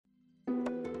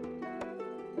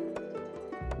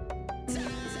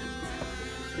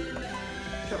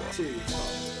Cafeteria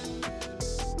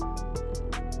Talk.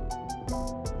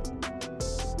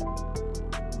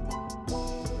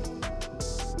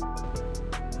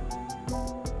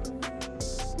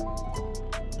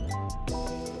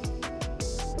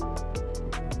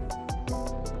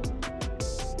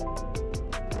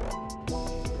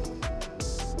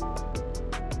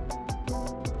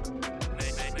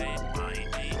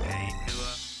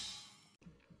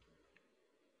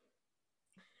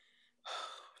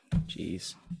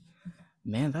 Jeez,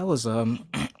 man, that was I ain't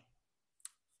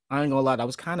gonna lie, that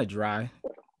was kind of dry.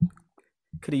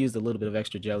 Could have used a little bit of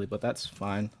extra jelly, but that's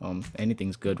fine.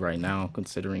 Anything's good right now,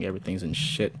 considering everything's in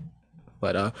shit.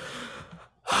 But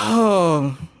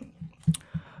oh,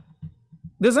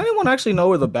 does anyone actually know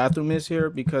where the bathroom is here?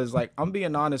 Because like, I'm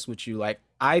being honest with you, like,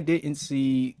 I didn't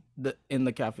see the in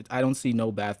the cafe. I don't see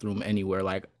no bathroom anywhere.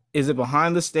 Like, is it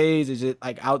behind the stage? Is it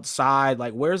like outside?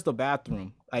 Like, where's the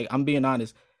bathroom? Like, I'm being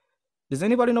honest. Does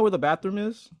anybody know where the bathroom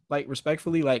is? Like,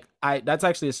 respectfully, like, that's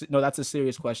actually no, that's a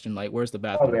serious question. Like, where's the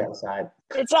Probably bathroom? outside.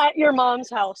 It's at your mom's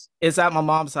house. It's at my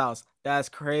mom's house. That's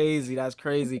crazy. That's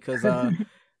crazy. Cause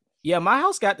yeah, my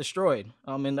house got destroyed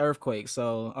in the earthquake.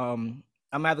 So I'm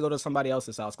gonna have to go to somebody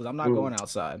else's house because I'm not Ooh. going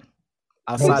outside.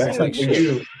 No Outside looks bathroom like for shit.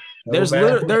 you. No There's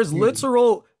bathroom there's for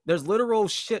you. literal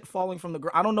shit falling from the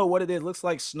ground. I don't know what it is. It looks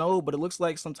like snow, but it looks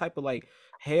like some type of like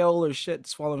hail or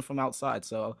shit's falling from outside.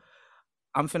 So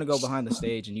I'm finna go behind the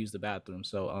stage and use the bathroom.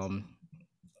 So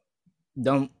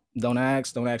don't don't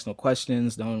ask no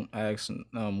questions. Don't ask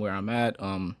where I'm at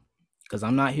because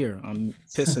I'm not here. I'm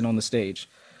pissing on the stage.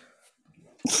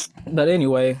 But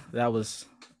anyway, that was,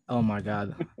 oh my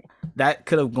god, that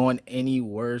could have gone any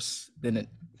worse than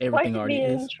everything Quite already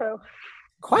the is. intro.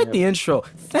 Quite Yep. the intro.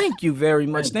 Thank you very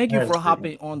much. Thank you for Fantastic.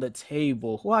 hopping on the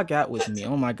table. Who I got with me?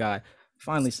 Oh my god.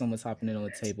 Finally, someone's hopping in on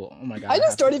the table. Oh my god. I have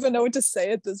just don't to- even know what to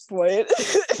say at this point.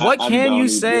 What I can don't you either.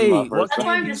 This is my say? first What time. That's why can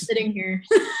I'm you just say? sitting here.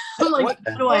 I'm like, What-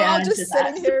 what do I We're all add just to that?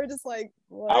 sitting here, just like,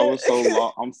 what? I was so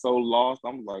lost. I'm so lost.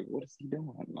 I'm like, what is he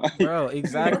doing? Like, Bro,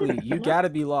 exactly. You gotta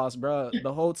be lost, bro.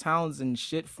 The whole town's in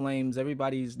shit flames.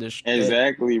 Everybody's destroyed.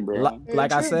 exactly, bro.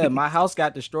 Like I True. said, my house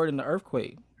got destroyed in the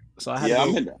earthquake. So I had Yeah, to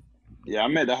I'm go. at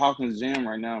I'm at the Hawkins gym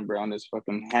right now, bro, on this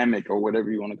fucking hammock or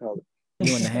whatever you want to call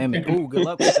You in the hammock. Ooh, good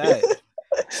luck with that.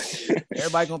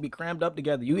 Everybody gonna be crammed up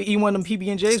together. You eat one of them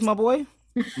PB&Js, my boy?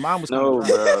 Mine was kind No, of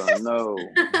dry. bro, no.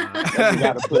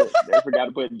 They forgot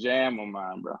to put jam on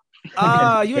mine, bro.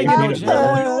 You ain't getting no Peanut jam butter.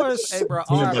 on yours. Hey, bro,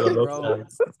 Peanut butter RP, both bro.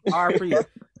 sides. RP.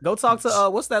 Go talk to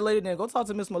what's that lady name? Go talk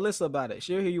to Miss Melissa about it.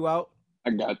 She'll hear you out.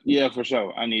 Yeah, for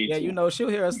sure. I need Yeah, to. you know, she'll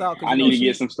hear us out. I need to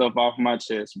get some stuff off my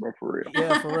chest, bro, for real.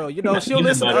 Yeah, for real. You know, she'll Peanut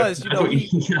listen to butter. us. You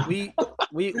know,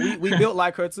 we built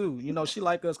like her too. You know, she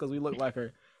like us because we look like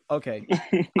her. Okay,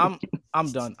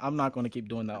 I'm done. I'm not going to keep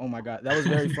doing that. Oh my god, that was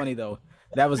very funny though.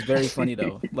 That was very funny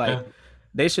though. Like,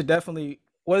 they should definitely.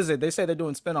 What is it? They say they're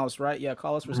doing spinoffs, right? Yeah,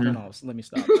 call us for spinoffs. Let me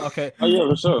stop. Okay. Oh yeah,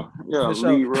 for sure. Yeah, For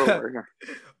sure. lead role right here.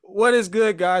 What is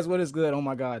good, guys? What is good? Oh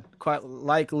my God! Quite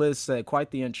like Liz said,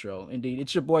 quite the intro. Indeed,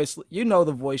 it's your boy. You know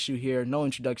the voice you hear. No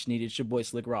introduction needed. It's your boy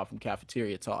Slick Raw from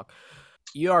Cafeteria Talk.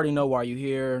 You already know why you're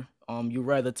here. You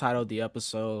read the title of the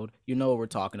episode. You know what we're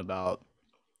talking about.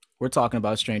 We're talking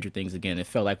about Stranger Things again. It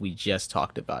felt like we just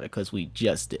talked about it because we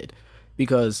just did.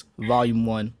 Because Volume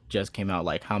 1 just came out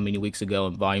like how many weeks ago,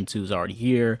 and Volume 2 is already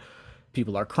here.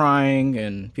 People are crying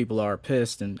and people are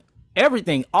pissed and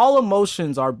everything. All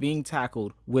emotions are being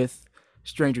tackled with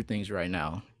Stranger Things right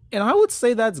now. And I would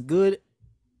say that's good.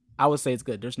 I would say it's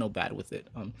good. There's no bad with it.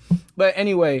 But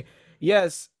anyway,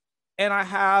 yes. And I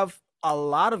have a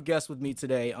lot of guests with me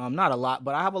today. Not a lot,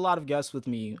 but I have a lot of guests with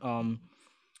me.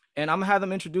 And I'm gonna have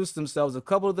them introduce themselves. A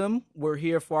couple of them were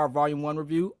here for our Volume 1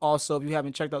 review. Also, if you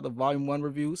haven't checked out the Volume 1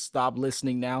 review, stop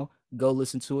listening now. Go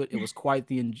listen to it. It was quite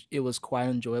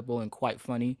enjoyable and quite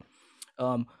funny.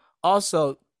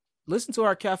 Also, listen to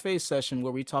our cafe session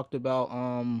where we talked about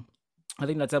I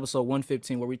think that's episode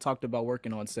 115 where we talked about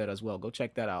working on set as well. Go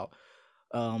check that out.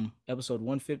 Episode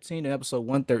 115 and episode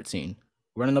 113.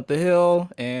 Running Up the Hill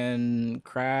and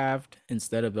Craft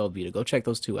instead of Velveeta. Go check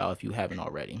those two out if you haven't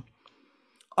already.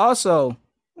 Also,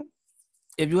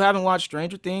 if you haven't watched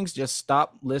Stranger Things, just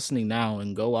stop listening now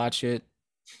and go watch it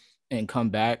and come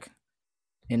back.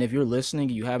 And if you're listening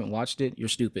and you haven't watched it, you're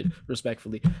stupid,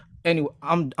 respectfully. Anyway,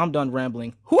 I'm done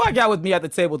rambling. Who I got with me at the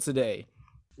table today?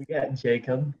 We got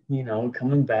Jacob,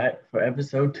 coming back for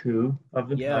episode 2 of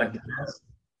the Yeah. podcast.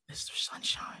 Mr.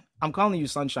 Sunshine. I'm calling you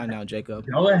Sunshine now, Jacob.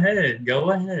 Go ahead.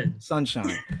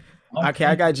 Sunshine. Okay,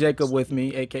 I got Jacob with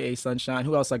me, aka Sunshine.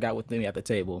 Who else I got with me at the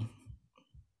table?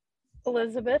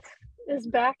 Elizabeth is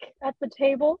back at the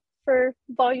table for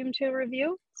Volume 2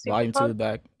 review. Volume Super 2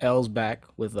 back. Elle's back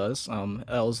with us.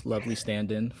 Elle's lovely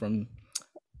stand-in from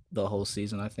the whole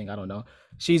season, I think. I don't know.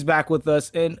 She's back with us,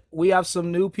 and we have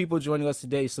some new people joining us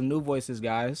today. Some new voices,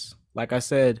 guys. Like I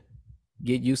said,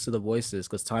 get used to the voices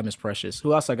because time is precious.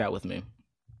 Who else I got with me?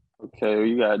 Okay, well,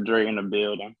 you got Dre in the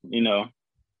building.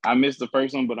 I missed the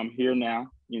first one, but I'm here now.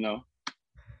 I'm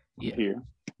Yeah. here.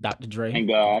 Dr. Dre. Thank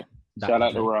God. Dr. Shout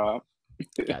out Dre. to Rob.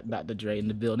 Got Dr. Dre in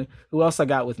the building. Who else I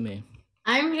got with me?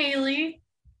 I'm Haley.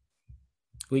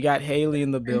 We got Haley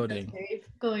in the building.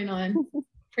 What's going on?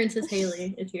 Princess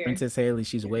Haley is here. Princess Haley,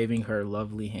 she's waving her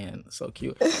lovely hand. So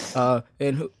cute.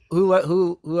 And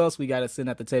who else we got sitting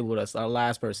at the table with us? Our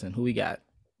last person. Who we got?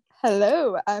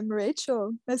 Hello, I'm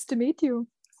Rachel. Nice to meet you.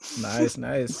 Nice.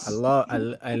 I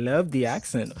love the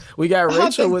accent. We got Oh,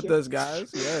 Rachel thank with you. us,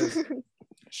 guys.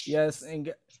 Yes,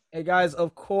 and guys,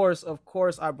 of course,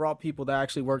 I brought people that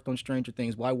actually worked on Stranger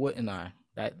Things. Why wouldn't I?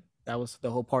 That was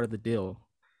the whole part of the deal.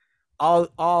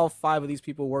 All 5 of these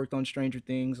people worked on Stranger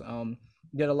Things.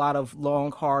 Did a lot of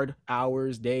long, hard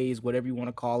hours, days, whatever you want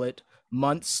to call it,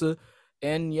 months,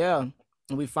 and yeah,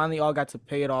 we finally all got to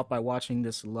pay it off by watching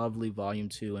this lovely Volume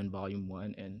 2 and Volume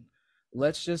 1. And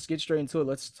let's just get straight into it.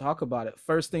 Let's talk about it.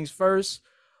 First things first,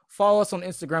 follow us on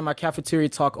Instagram at Cafeteria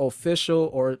Talk Official,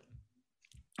 or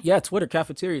Twitter,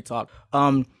 Cafeteria Talk.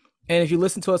 And if you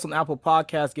listen to us on Apple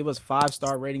Podcasts, give us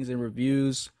 5-star ratings and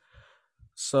reviews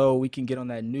so we can get on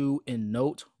that new and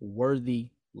noteworthy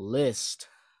list.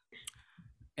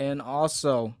 And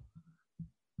also,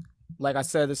 like I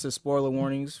said, this is spoiler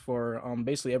warnings for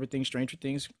basically everything Stranger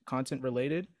Things content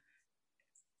related.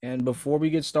 And before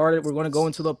we get started, we're going to go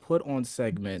into the put on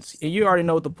segments. And you already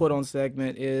know what the put on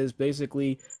segment is.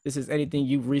 Basically, this is anything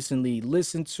you've recently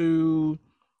listened to,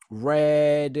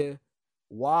 read,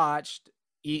 watched,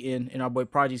 eaten, in our boy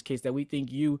Prodigy's case, that we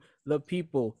think you, the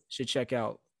people, should check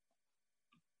out.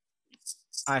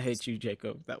 I hate you,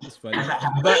 Jacob. That was funny.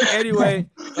 But anyway,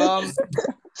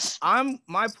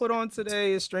 my put on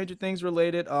today is Stranger Things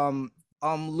related.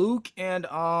 Luke and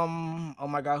oh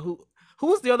my god, who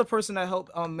was the other person that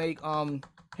helped make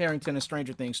Harrington a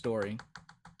Stranger Things story?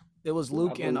 It was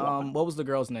Luke and what was the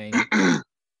girl's name? I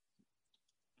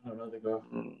don't know the girl.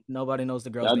 Nobody knows the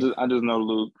girl's name. I just know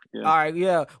Luke. Yeah. All right,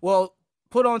 yeah. Well,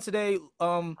 put on today,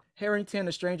 Harrington,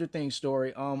 a Stranger Things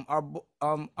story.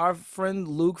 Our friend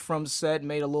Luke from set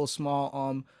made a little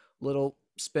small little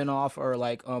spin-off, or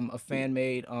like a fan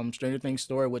made Stranger Things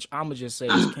story, which I'm gonna just say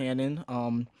is canon.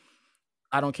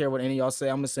 I don't care what any of y'all say.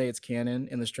 I'm gonna say it's canon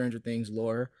in the Stranger Things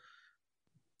lore.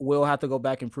 We'll have to go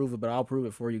back and prove it, but I'll prove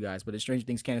it for you guys. But it's Stranger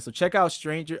Things canon. So check out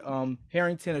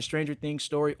Harrington, a Stranger Things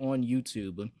story on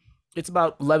YouTube. It's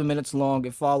about 11 minutes long.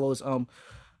 It follows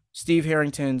Steve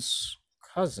Harrington's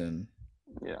cousin.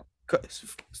 Yeah.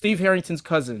 Steve Harrington's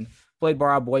cousin, played by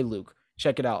our boy Luke.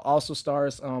 Check it out. Also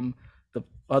stars the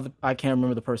other, I can't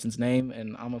remember the person's name,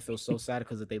 and I'm gonna feel so sad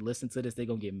because if they listen to this, they're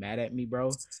gonna get mad at me,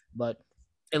 bro. But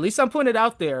at least I'm putting it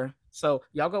out there. So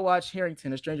y'all go watch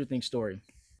Harrington, a Stranger Things story.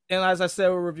 And as I said,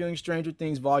 we're reviewing Stranger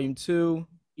Things Volume 2.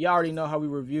 You already know how we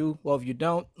review. Well, if you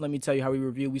don't, let me tell you how we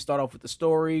review. We start off with the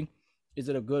story. Is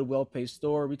it a good, well-paced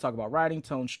story? We talk about writing,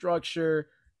 tone, structure.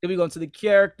 Then we go into the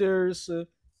characters.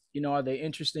 Are they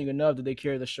interesting enough? Do they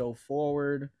carry the show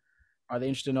forward? Are they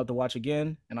interested enough to watch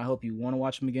again? And I hope you want to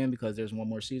watch them again because there's one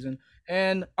more season.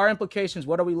 And our implications,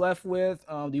 what are we left with?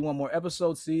 Do you want more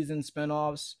episodes, seasons,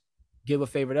 spinoffs? Give a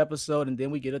favorite episode, and then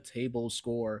we get a table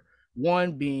score.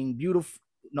 1 being beautiful,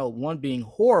 1 being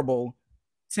horrible,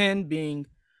 10 being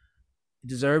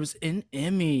deserves an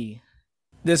Emmy.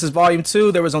 This is Volume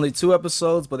 2. There was only 2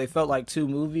 episodes, but they felt like 2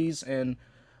 movies, and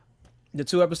the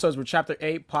 2 episodes were Chapter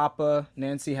 8, Papa.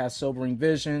 Nancy has sobering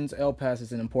visions. Elle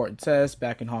passes an important test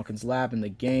back in Hawkins' lab, and the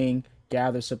gang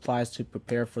gathers supplies to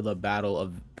prepare for the battle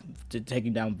of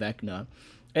taking down Vecna.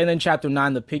 And then Chapter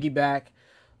 9, The Piggyback,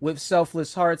 with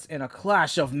selfless hearts and a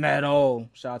clash of metal.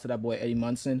 Shout out to that boy Eddie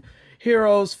Munson.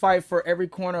 Heroes fight for every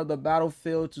corner of the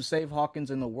battlefield to save Hawkins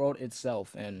and the world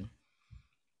itself. And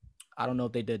I don't know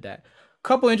if they did that.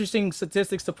 Couple interesting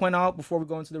statistics to point out before we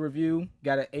go into the review.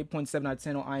 Got an 8.7 out of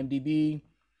 10 on IMDb.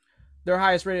 Their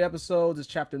highest rated episodes is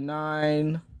Chapter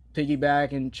 9,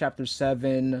 Piggyback, and Chapter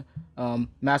 7,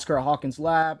 Massacre at Hawkins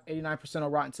Lab. 89%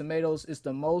 on Rotten Tomatoes. It's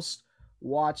the most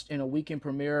watched in a weekend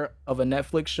premiere of a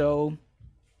Netflix show.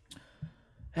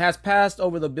 It has passed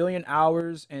over the 1 billion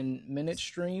hours and minutes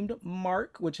streamed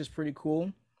mark, which is pretty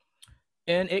cool.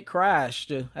 And it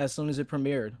crashed as soon as it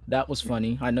premiered. That was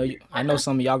funny. I know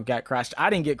some of y'all got crashed. I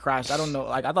didn't get crashed. I don't know.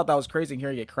 Like, I thought that was crazy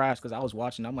hearing it crashed because I was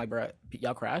watching. I'm like, bro,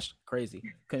 y'all crashed? Crazy.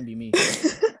 Couldn't be me.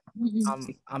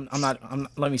 I'm not.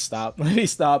 Let me stop.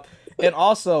 And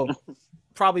also,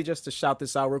 probably just to shout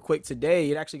this out real quick.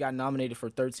 Today, it actually got nominated for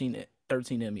 13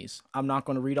 Emmys. I'm not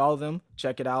going to read all of them.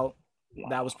 Check it out.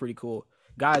 That was pretty cool.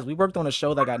 Guys, we worked on a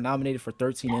show that got nominated for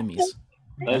 13 Emmys.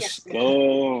 Let's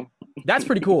go. That's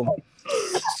pretty cool.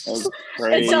 That's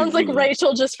It sounds like crazy.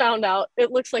 Rachel just found out.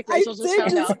 It looks like I Rachel just did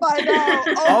found just out. find out.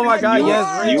 Oh my God,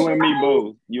 yes, You Rachel. and me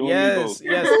both. You and me Yes, both.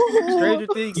 yes. Stranger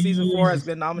Things season 4 has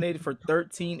been nominated for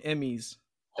 13 Emmys.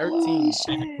 13. Holy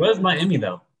shit. Where's my Emmy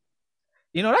though?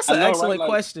 You know, that's I an know, right? excellent Like,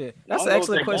 question. That's I an know,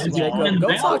 excellent like, question, that's Jacob. all Go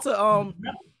in talk to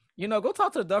go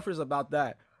talk to the Duffers about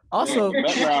that. Also,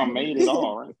 Background made it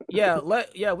all,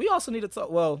 right? we also need to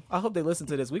talk. Well, I hope they listen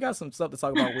to this. We got some stuff to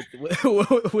talk about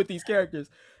with these characters.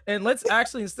 And let's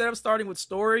actually, instead of starting with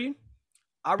story,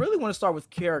 I really want to start with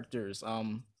characters.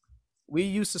 We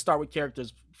used to start with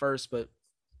characters first, but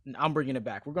I'm bringing it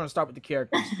back. We're going to start with the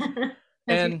characters.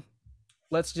 And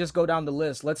let's just go down the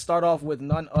list. Let's start off with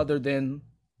none other than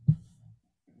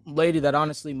lady that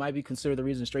honestly might be considered the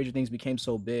reason Stranger Things became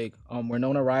so big.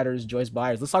 Winona Ryder's Joyce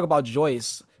Byers. Let's talk about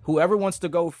Joyce. Whoever wants to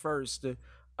go first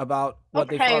about what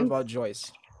they Okay. thought about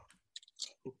Joyce.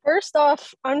 First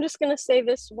off, I'm just gonna say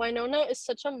this: Winona is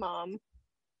such a mom.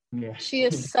 Yeah. She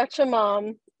is such a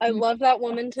mom. I love that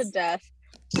woman to death.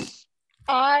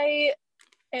 I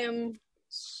am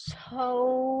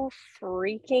so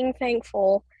freaking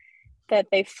thankful that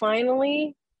they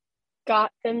finally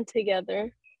got them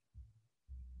together.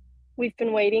 We've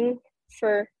been waiting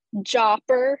for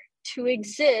Jopper to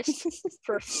exist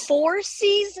for 4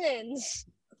 seasons.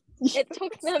 It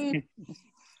took them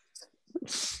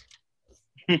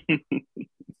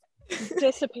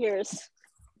disappears.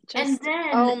 And Just, then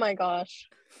oh my gosh.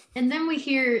 and then we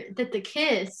hear that the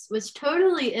kiss was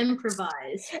totally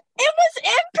improvised. It was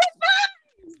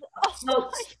improvised.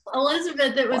 No,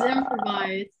 Elizabeth, it was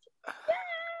improvised.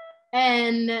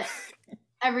 And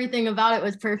everything about it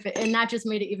was perfect. And that just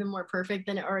made it even more perfect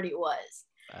than it already was.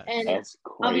 And That's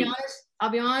I'll be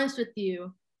crazy. honest with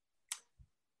you.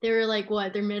 They were like,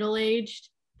 what? They're middle-aged.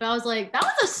 But I was like, that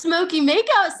was a smoky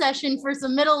makeout session for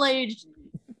some middle-aged.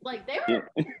 Like they were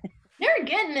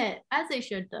getting it, as they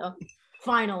should though.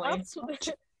 Finally.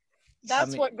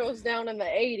 That's mean- what goes down in the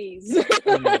 80s.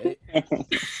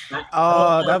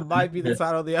 Oh, that might be the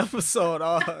title of the episode.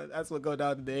 Oh, that's what go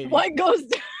down to the 80s. What goes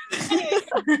down?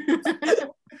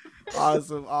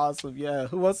 Awesome. Yeah.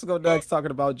 Who wants to go next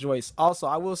talking about Joyce? Also,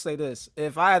 I will say this.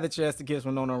 If I had the chance to kiss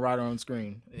Winona Ryder on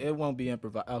screen, it won't be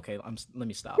improvised. Okay, let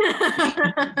me stop.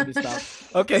 Let me stop.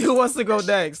 Okay, who wants to go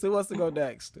next?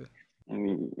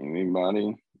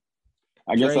 Anybody?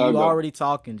 I guess Dre, I'll you go. already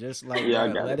talking. Just like Yeah, I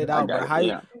that. got Let it. it I out, got bro. it, How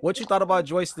yeah. what you thought about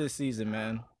Joyce this season,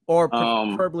 man? Or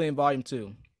preferably in volume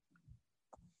 2?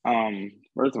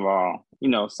 First of all,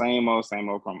 same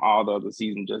old from all the other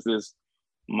seasons. Just this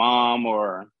mom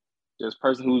or just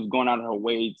person who's going out of her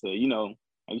way to,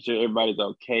 make sure everybody's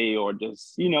okay, or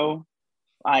just,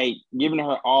 like giving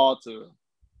her all to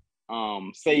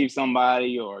save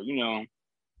somebody, or,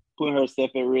 putting herself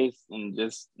at risk and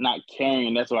just not caring.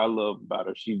 And that's what I love about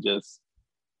her. She just,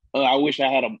 I wish I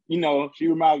had she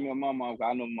reminds me of my mom.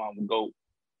 I know mom would go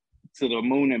to the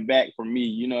moon and back for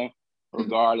me,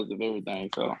 regardless of everything.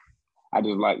 So I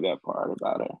just like that part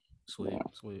about her.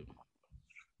 Sweet.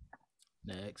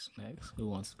 Next. Who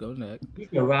wants to go next? You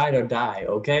can ride or die,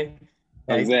 okay?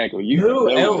 Like, Exactly. who there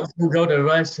we go. else will go to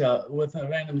Russia with a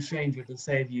random stranger to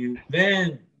save you,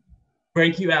 then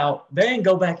break you out, then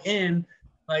go back in?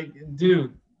 Like,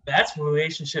 dude, that's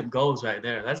relationship goals right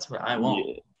there. That's what I want.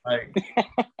 Yeah. Like,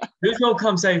 who's gonna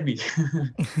come save me?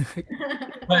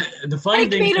 But the funny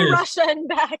Take thing me to is, Russia and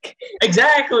back.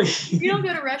 exactly. If you don't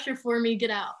go to Russia for me,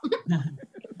 get out.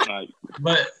 Like,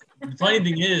 But the funny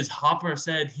thing is, Hopper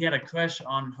said he had a crush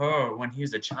on her when he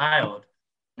was a child,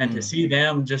 and to see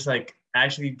them just like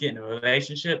actually get in a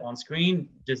relationship on screen,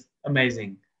 just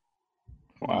amazing.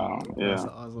 wow. That's Yeah.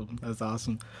 awesome. That's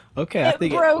awesome. Okay, I It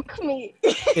think broke me.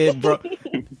 it broke.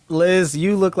 Liz,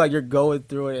 you look like you're going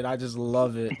through it, and I just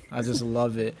love it.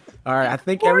 All right, I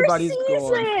think 4 everybody's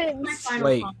going. seasons. My final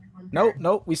Wait. comment on her.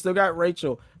 Nope. We still got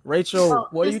Rachel. Rachel, Oh,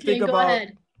 what do you just kidding, think go about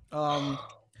ahead.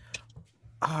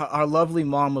 Our lovely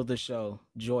mom of the show,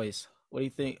 Joyce? What do you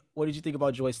think? What did you think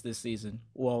about Joyce this season?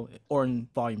 Well, or in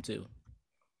volume 2?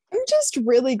 I'm just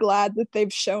really glad that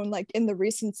they've shown like in the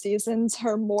recent seasons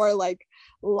her more like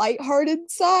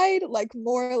lighthearted side, like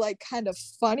more like kind of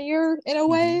funnier in a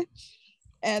way.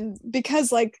 And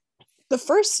because like the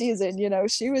first season,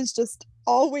 she was just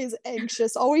always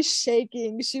anxious, always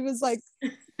shaking. She was like,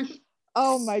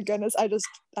 oh my goodness,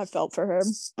 I felt for her.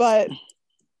 But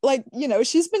like,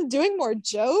 she's been doing more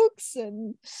jokes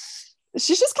and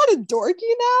she's just kind of dorky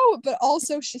now, but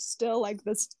also she's still like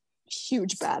this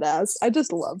huge badass. I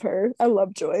just love her. I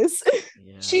love Joyce.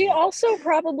 Yeah. She also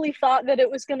probably thought that it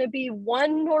was going to be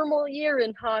one normal year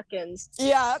in Hawkins.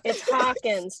 Yeah. It's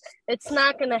Hawkins. It's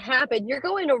not going to happen. You're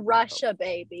going to Russia,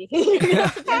 baby. You're going to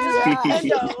have to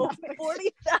spend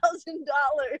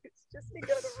 $40,000 just to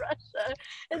go to Russia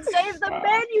and save the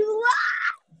man you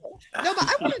love. No, but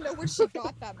I want to know where she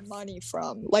got that money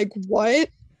from. Like, what?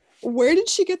 Where did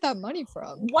she get that money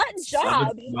from? What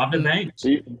job? Rob the bank.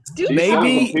 She Maybe- sells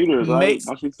computers, right? may-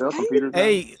 Don't she sell computers? now?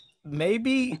 Hey,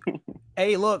 maybe.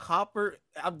 Hey, look, Hopper.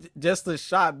 Just a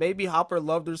shot. Maybe Hopper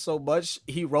loved her so much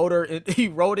he wrote her. He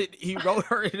wrote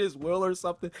her in his will or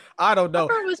something. I don't know.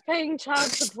 Hopper was paying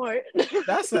child support.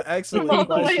 That's an from excellent all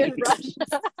the way in question.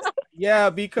 Russia. Yeah,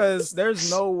 because there's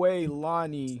no way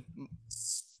Lonnie.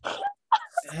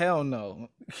 Hell no.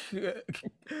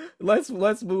 Let's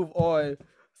move on.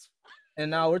 And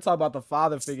now we're talking about the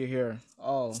father figure here.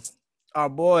 Oh, our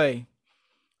boy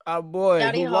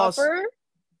Daddy who lost. Hopper.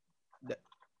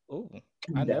 Oh,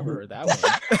 I never heard that one.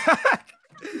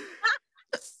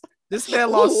 This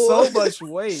man lost so much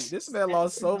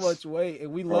weight.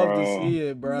 And we love to see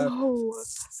it, bro. No.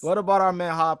 What about our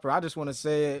man Hopper? I just want to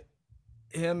say it.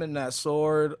 Him and that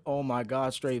sword. Oh my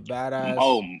god, straight badass.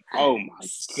 Oh my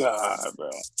god, bro.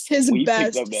 His When you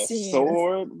picked best up that scene.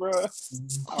 sword, bro. I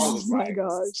Oh was my like,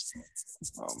 gosh.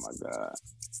 oh my god.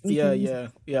 Yeah.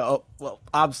 Oh, well,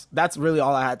 that's really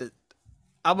all I had to.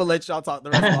 I'm gonna let y'all talk the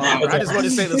rest of the time. I just want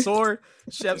to say the sword.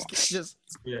 Chef's just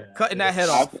Yeah. cutting that head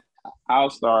off. I'll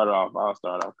start off.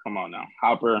 Come on now.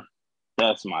 Hopper,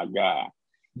 that's my guy.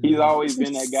 He's always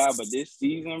been that guy, but this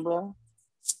season, bro,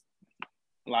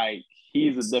 like,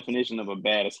 he's the definition of a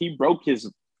badass. He broke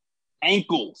his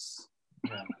ankles,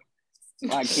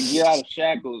 like, to get out of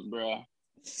shackles, bro.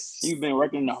 He's been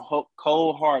working in the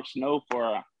cold, hard snow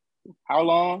for how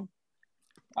long?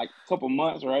 Like a couple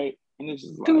months, right? And it's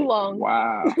just like, Too long.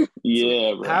 Wow.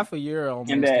 Yeah, bro. Half a year almost.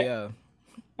 And that- Yeah.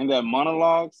 And that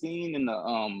monologue scene in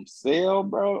the cell,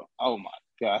 bro. Oh my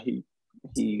god, he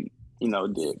did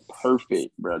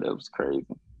perfect, bro. That was crazy.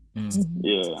 Mm.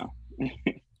 Yeah.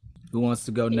 Who wants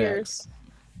to go next?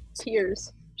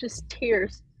 Tears. Just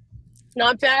tears.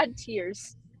 Not bad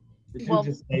tears. The dude Well,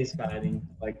 just stays fighting.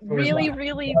 Like, for his Really, life.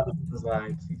 really. His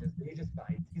life. He just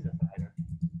fights. He's a fighter.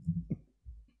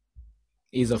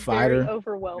 He's a Very fighter.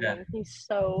 overwhelming. Yeah. He's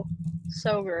so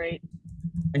great.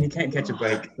 And he can't catch a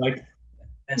break. Like,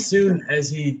 as soon as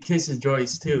he kisses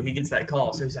Joyce too, he gets that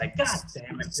call. So he's like, God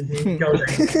damn it. And he goes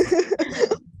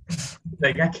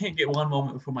like, I can't get one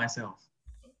moment for myself.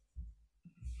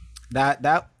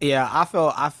 Yeah,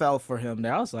 I felt for him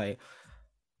there. I was like,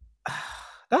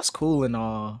 that's cool and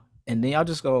all. And then y'all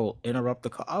just go interrupt the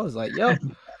call. I was like, yo,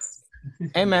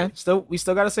 hey man, we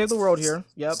still gotta save the world here.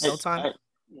 Yep, no time.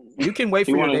 You can wait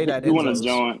for your date at He want to Enzo's.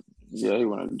 join. Yeah, he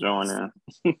want to join in.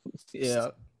 Yeah.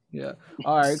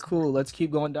 All right, cool. Let's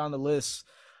keep going down the list.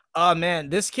 Man,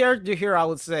 this character here, I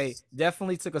would say,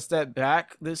 definitely took a step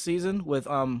back this season with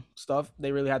stuff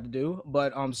they really had to do,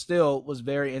 but still was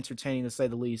very entertaining to say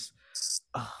the least.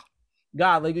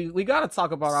 God, like we gotta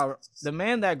talk about the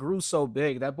man that grew so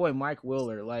big, that boy Mike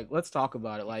Willer. Like, let's talk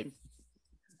about it. Like,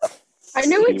 I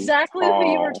knew exactly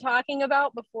who you were Oh. talking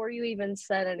about before you even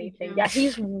said anything. Yeah,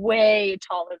 he's way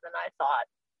taller than I thought.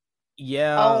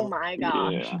 yeah. Oh my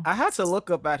gosh. Yeah. I had to look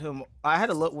up at him. I had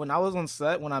to look when I was on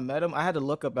set when I met him. I had to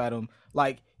look up at him.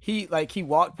 Like he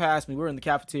walked past me. We were in the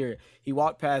cafeteria. He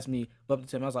walked past me, bumped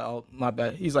into him. I was like, "Oh, my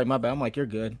bad." He's like, "My bad." I'm like, "You're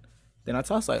good." Then I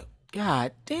was like,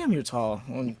 "God damn, you're tall."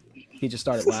 And he just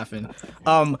started laughing.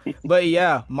 But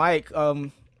yeah, Mike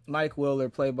Willer,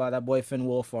 played by that boy Finn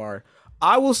Wolfhard.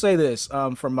 I will say this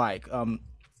for Mike.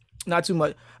 Not too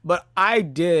much, but I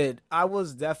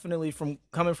was definitely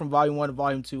coming from volume 1 to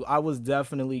volume 2, I was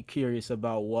definitely curious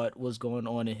about what was going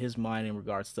on in his mind in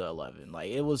regards to 11.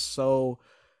 Like, it was so,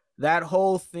 that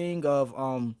whole thing of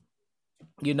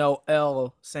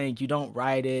Elle saying you don't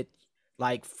write it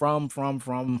like from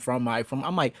Mike.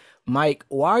 I'm like, Mike,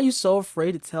 why are you so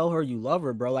afraid to tell her you love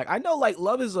her, bro? Like, I know, like,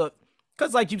 love is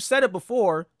because like you've said it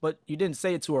before, but you didn't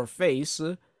say it to her face.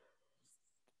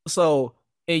 So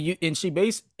and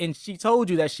she told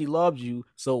you that she loved you.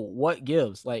 So what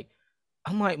gives? Like,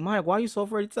 I'm like, Mike, why are you so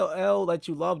afraid to tell Elle that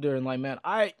you loved her? And like, man,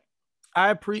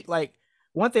 like,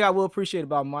 one thing I will appreciate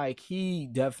about Mike, he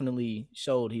definitely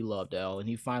showed he loved Elle, and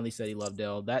he finally said he loved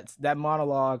Elle. That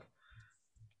monologue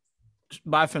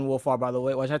by Finn Wolfhard, by the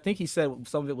way, which I think he said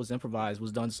some of it was improvised,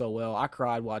 was done so well. I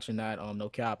cried watching that. No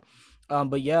cap.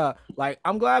 But yeah, like,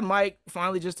 I'm glad Mike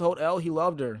finally just told Elle he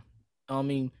loved her. I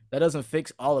mean, that doesn't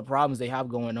fix all the problems they have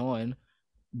going on,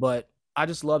 but I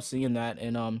just love seeing that.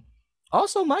 And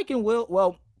also Mike and Will,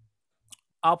 well,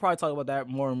 I'll probably talk about that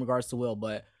more in regards to Will,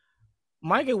 but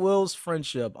Mike and Will's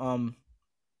friendship,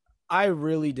 I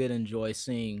really did enjoy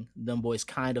seeing them boys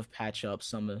kind of patch up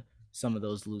some of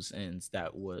those loose ends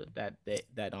that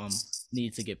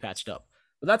need to get patched up.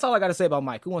 But that's all I got to say about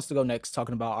Mike. Who wants to go next?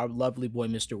 Talking about our lovely boy,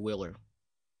 Mr. Willer.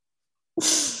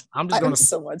 I'm just I gonna. have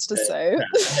so much to say.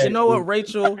 You know what,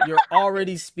 Rachel? You're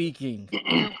already speaking. I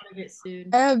don't want to get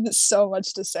sued. I have so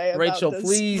much to say Rachel, about this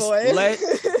please boy. let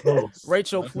Oh,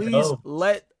 Rachel, let's please go.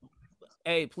 let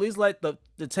please let the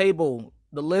table,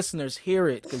 the listeners hear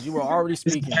it because you were already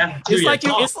speaking. It's like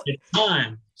you. It's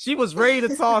time. she was ready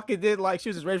to talk and then like she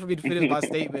was just ready for me to finish my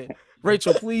statement.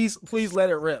 Rachel, please let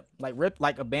it rip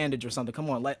like a bandage or something. Come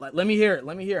on, let me hear it.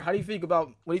 Let me hear. What do you think about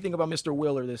Mr.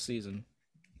 Willer this season?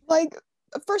 Like,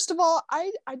 first of all,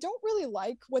 I don't really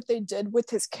like what they did with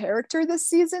his character this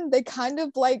season. They kind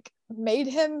of like made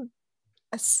him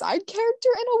a side character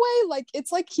in a way. Like,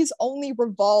 it's like he's only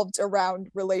revolved around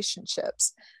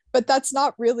relationships, but that's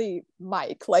not really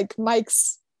Mike. Like,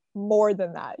 Mike's more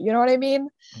than that, you know what I mean?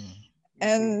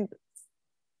 And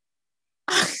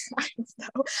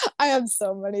I have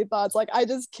so many thoughts. Like, I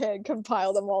just can't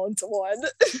compile them all into one.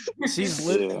 She's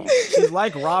Yeah. she's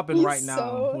like Robin He's right now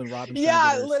so- when Robin.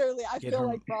 Yeah, literally, I get feel her-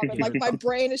 like Robin. get Like, her- my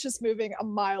brain is just moving a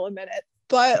mile a minute.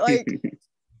 But like,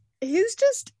 he's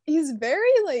very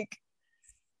like,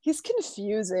 he's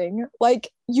confusing. Like,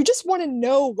 you just want to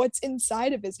know what's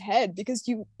inside of his head because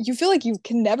you feel like you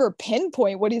can never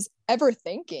pinpoint what he's ever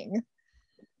thinking.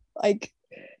 Like,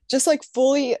 just like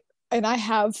fully, and I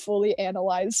have fully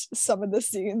analyzed some of the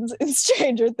scenes in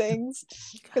Stranger Things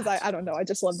because I don't know, I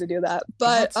just love to do that.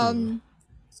 But Got to.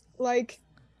 like,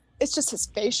 it's just his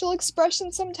facial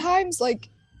expression sometimes, like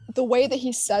the way that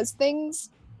he says things,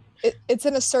 it's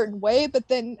in a certain way, but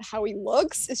then how he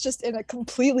looks is just in a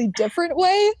completely different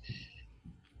way.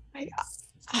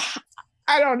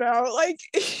 I don't know, like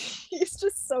he's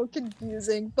just so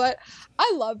confusing, but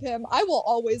I love him. I will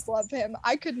always love him.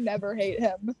 I could never hate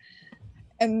him.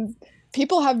 And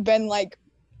people have been like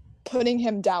putting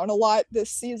him down a lot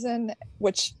this season,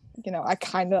 which, you know, I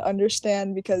kind of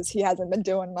understand because he hasn't been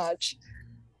doing much.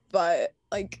 But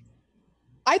like,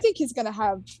 I think he's gonna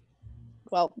have,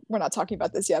 well, we're not talking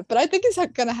about this yet, but I think he's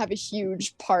gonna have a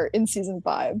huge part in season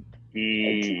 5.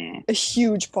 A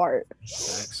huge part.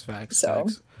 Facts. So,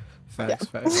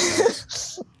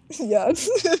 Facts. Yeah.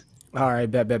 All right,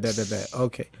 bet.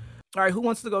 Okay. All right, who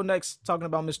wants to go next? Talking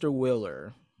about Mr.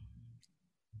 Willer.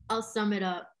 I'll sum it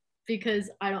up because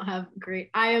I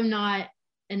am not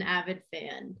an avid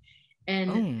fan.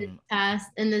 And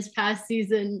this past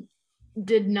season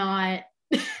did not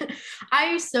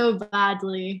I so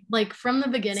badly, like from the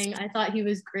beginning, I thought he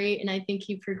was great and I think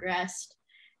he progressed.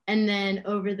 And then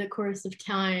over the course of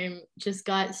time,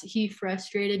 he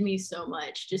frustrated me so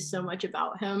much, just so much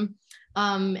about him.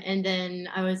 And then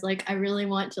I was like, I really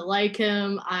want to like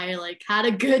him. I like had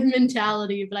a good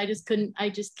mentality, but I just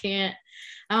can't.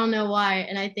 I don't know why.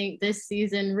 And I think this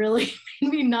season really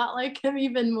made me not like him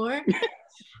even more.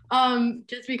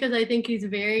 Just because I think he's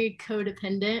very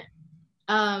codependent.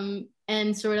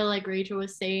 And sort of like Rachel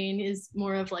was saying, is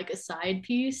more of like a side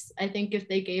piece. I think if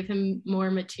they gave him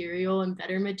more material and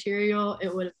better material,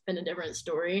 it would have been a different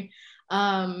story.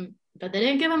 But they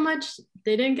didn't give him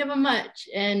much.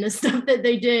 And the stuff that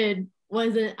they did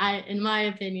wasn't, in my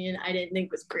opinion, I didn't think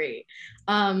was great.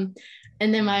 And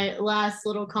then my last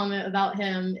little comment about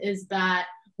him is that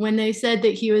when they said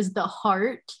that he was the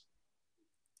heart,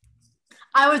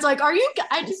 I was like, I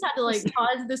just had to like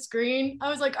pause the screen. I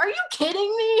was like, are you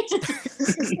kidding me?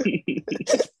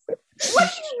 What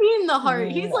do you mean the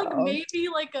heart? He's like maybe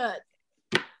like a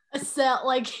cell,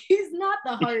 like he's not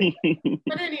the heart.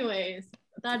 But anyways,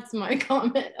 that's my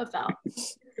comment about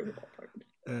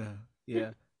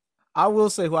yeah. I will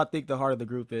say who I think the heart of the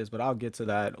group is, but I'll get to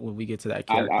that when we get to that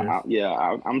character.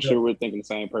 I'm sure we're thinking the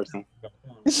same person.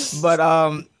 But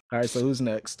all right, so who's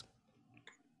next?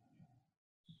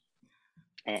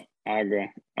 I agree.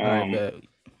 Right,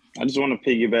 I just want to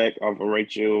piggyback off of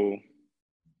Rachel.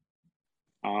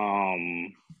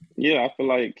 Yeah, I feel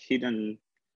like he didn't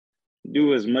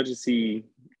do as much as he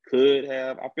could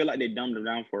have. I feel like they dumbed him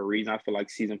down for a reason. I feel like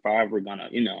season 5, we're gonna,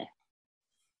 he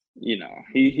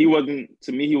wasn't,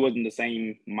 to me, he wasn't the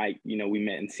same Mike, we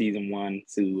met in season 1,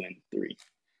 2, and 3.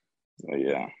 So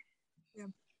yeah.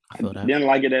 I feel that. Didn't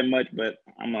like it that much, but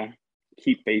I'm gonna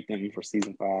keep faith in him for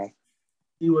season 5.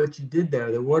 See what you did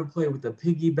there, the wordplay with the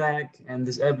piggyback and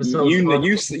this episode.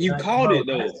 You called it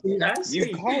though. I see.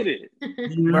 You called it.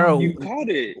 Bro, You called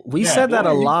it. We said that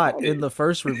a lot called in it. the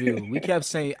first review. I kept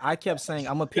saying,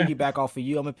 I'm gonna piggyback off of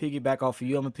you. I'm gonna piggyback off of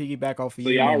you. I'm gonna piggyback off of So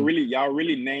you. y'all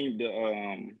really named the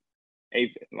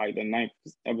eighth, like the ninth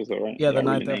episode, right? Yeah, the Y'all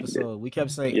ninth renamed it. episode. We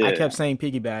kept saying, I Yeah. kept saying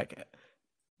piggyback.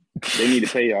 They need to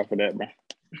pay y'all for that, bro.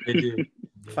 They do.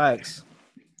 Facts.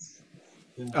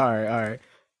 Yeah. All right.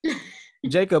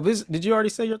 Jacob, did you already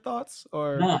say your thoughts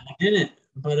or? No, I didn't.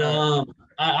 But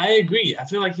I agree. I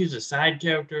feel like he's a side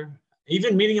character.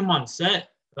 Even meeting him on set,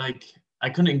 like I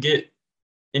couldn't get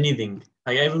anything.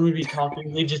 Like everyone would be talking,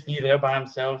 he'd just be there by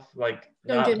himself. Like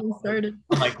Don't not- get me started.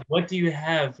 I'm like, what do you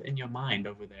have in your mind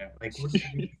over there? Like, what do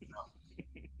you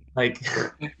like?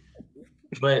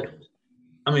 But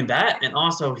I mean that, and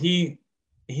also he's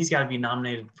got to be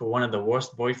nominated for one of the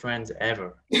worst boyfriends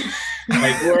ever.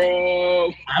 Like,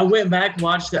 Bro, I went back,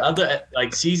 watched the other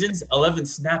like seasons, 11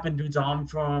 snapping dudes on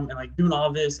from him and like doing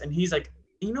all this, and he's like,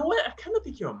 you know what? I kind of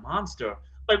think you're a monster.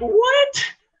 Like, what?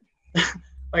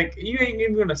 Like, you ain't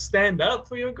even gonna stand up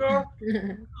for your girl?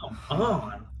 Come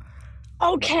on.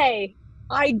 Okay,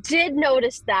 I did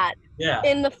notice that Yeah.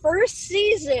 in the first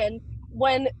season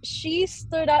when she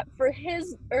stood up for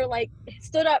him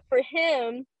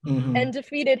Mhm. and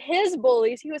defeated his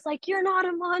bullies. He was like, "You're not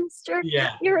a monster.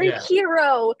 Yeah. You're yeah. a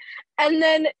hero." And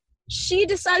then she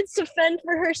decides to fend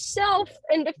for herself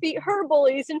and defeat her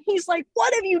bullies, and he's like,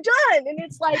 "What have you done?" And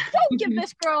it's like, don't give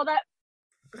this girl that.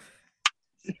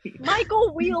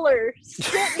 Michael Wheeler,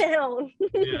 sit down.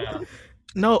 Yeah.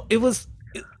 No, it was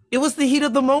the heat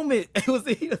of the moment. It was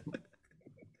the heat of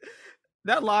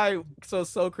that lie.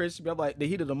 So Christian. I'm like, the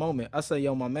heat of the moment. I say,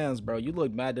 yo, my man's bro, you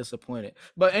look mad disappointed.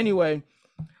 But anyway,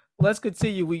 let's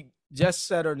continue. We just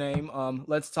said her name.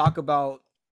 Let's talk about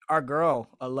our girl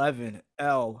 11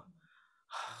 L.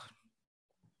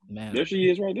 Man, there she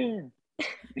is right there.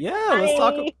 yeah.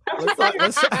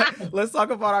 Let's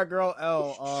talk about our girl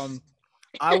L.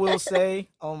 I will say,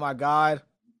 oh my god,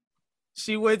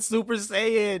 she went Super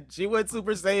Saiyan. She went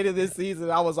Super Saiyan in this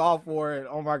season. I was all for it.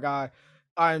 Oh my god,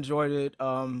 I enjoyed it.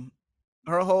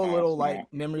 Her whole little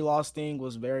like memory loss thing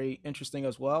was very interesting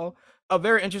as well. A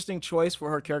very interesting choice for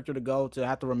her character to go to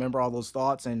have to remember all those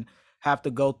thoughts and have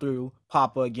to go through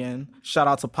Papa again. Shout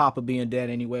out to Papa being dead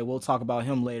anyway. We'll talk about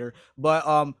him later.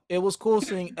 But it was cool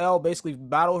seeing Elle basically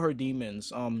battle her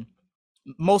demons.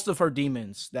 Most of her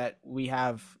demons that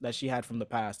she had from the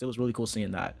past. It was really cool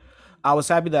seeing that. I was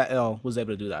happy that Elle was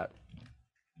able to do that.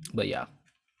 But yeah.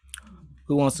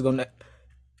 Who wants to go next?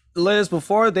 Liz,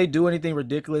 before they do anything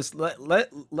ridiculous,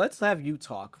 let's have you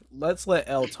talk. Let's let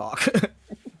Elle talk.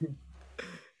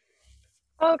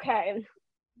 Okay.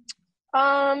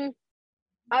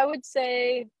 I would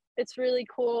say it's really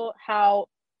cool how,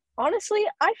 honestly,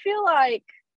 I feel like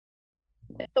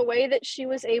the way that she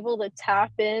was able to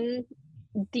tap in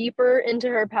deeper into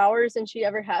her powers than she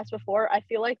ever has before, I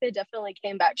feel like they definitely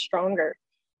came back stronger.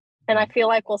 And I feel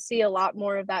like we'll see a lot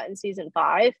more of that in season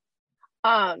 5.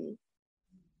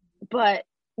 But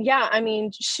yeah, I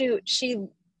mean, shoot, she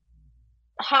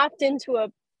hopped into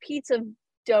a pizza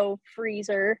dough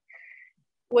freezer,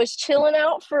 was chilling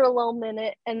out for a little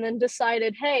minute, and then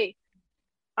decided, hey,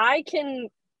 I can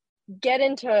get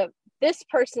into this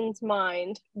person's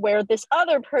mind where this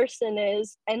other person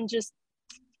is and just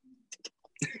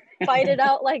fight it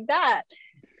out like that.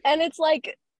 And it's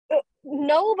like,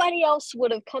 nobody else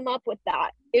would have come up with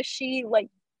that if she like,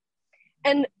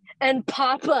 and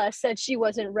Papa said she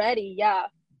wasn't ready. Yeah,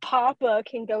 Papa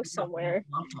can go somewhere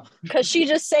because she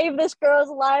just saved this girl's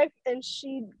life and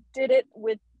she did it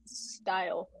with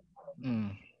style.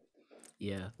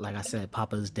 Yeah, like I said,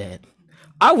 Papa's dead.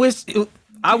 I wish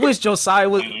Josiah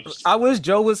was. I wish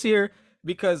Joe was here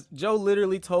because Joe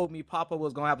literally told me Papa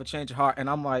was gonna have a change of heart, and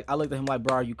I'm like, I looked at him like,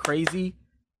 bro, are you crazy?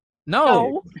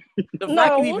 No. The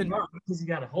fact you even because he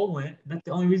got a hole in it. That's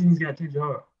the only reason he's got to change your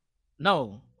heart.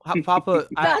 no. Papa,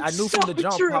 I knew from the so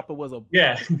jump true. Papa was a.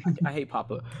 Yeah. I hate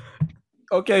Papa.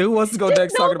 Okay, who wants to go Did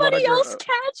next? Talking about nobody our else girl?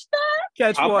 catch that?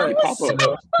 Catch Papa- what? That was so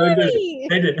Papa- funny.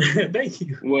 They did. Thank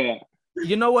you. Well,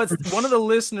 You know what? One of the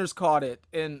listeners caught it,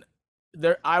 and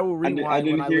I will I rewind when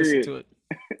didn't I hear listen it. to it.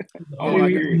 The Oh only my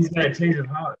reason he's got a change of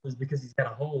heart is because he's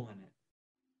got a hole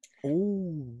in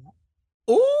Ooh.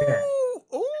 Ooh.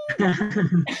 Ooh.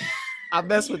 it. I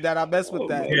mess with that. oh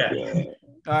that. my Yeah. God.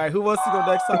 All right, who wants to go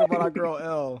next? Talk about our girl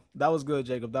L. That was good,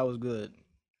 Jacob. That was good.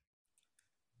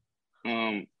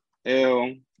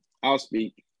 L, I'll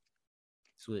speak.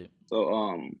 Sweet.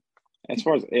 So as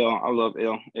far as L, I love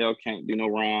L. L can't do no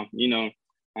wrong, you know.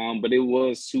 But it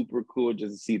was super cool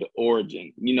just to see the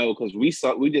origin, you know, because we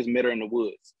just met her in the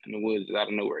woods out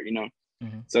of nowhere, you know.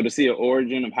 Mhm. So to see an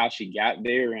origin of how she got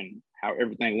there and how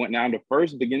everything went down, the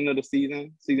first beginning of the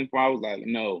season 4, I was like,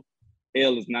 no,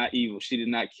 Elle is not evil. She did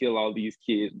not kill all these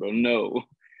kids, bro. No.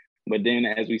 But then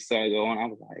as we saw it go on, I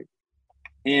was like,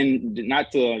 and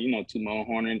not to, you know, toot my own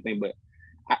horn or anything, but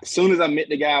As soon as I met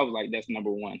the guy, I was like, that's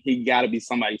number one. He got to be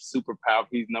somebody super powerful.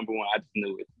 He's number one. I just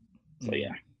knew it. So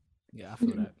yeah. Yeah, I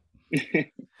feel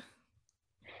that.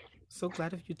 So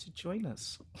glad of you to join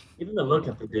us. Even the look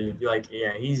of the dude, you're like,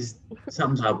 yeah, he's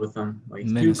something's up with him. Like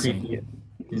he's too Menacing. creepy.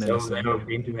 He's over there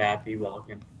being too happy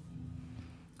walking.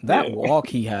 That walk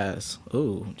he has.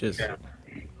 Ooh, just Yeah.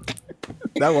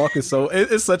 that walk is so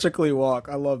it's such a clean walk.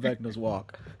 I love Vecna's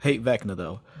walk. Hate Vecna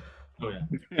though. Oh yeah.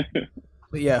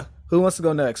 But yeah, who wants to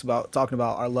go next about talking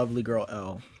about our lovely girl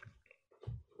Elle?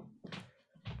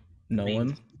 No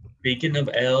one. Speaking of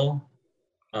Elle,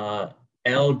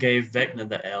 Elle gave Vecna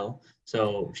the L,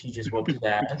 so she just whooped his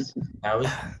ass. That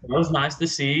was nice to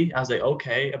see. I was like,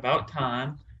 okay, about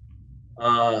time.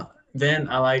 Then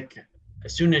I like,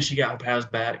 as soon as she got her powers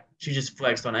back, she just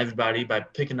flexed on everybody by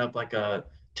picking up like a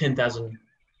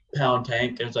 10,000-pound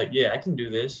tank, and it's like, yeah, I can do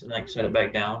this, and like set it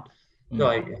back down. They're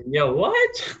like, yo,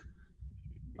 what?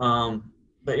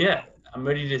 But yeah, I'm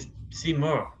ready to see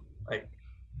more.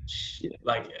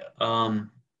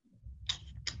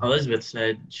 Elizabeth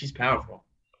said, she's powerful.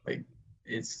 Like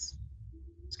it's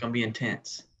gonna be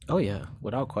intense. Oh yeah,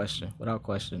 without question.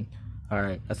 All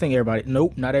right, I think everybody.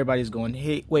 Nope, not everybody's going.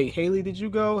 Hey, wait, Haley, did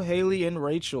you go? Haley and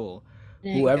Rachel.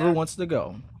 Whoever wants to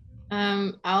go.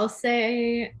 I'll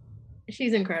say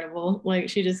she's incredible. Like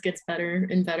she just gets better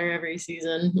and better every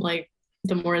season. Like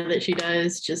the more that she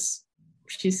does, just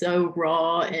she's so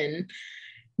raw and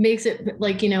makes it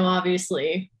like,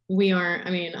 obviously we aren't,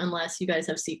 unless you guys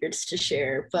have secrets to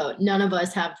share, but none of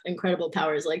us have incredible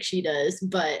powers like she does,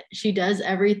 but she does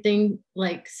everything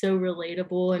like so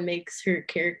relatable and makes her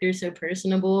character so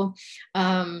personable.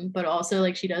 But also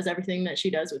like she does everything that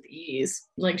she does with ease.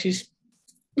 Like she's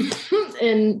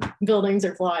and buildings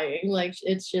are flying. Like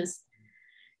it's just,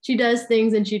 she does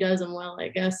things and she does them well, I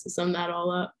guess, to sum that all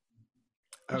up.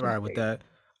 All right, with that.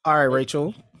 All right,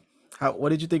 Rachel, what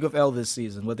did you think of Elle this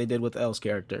season? What they did with Elle's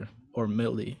character, or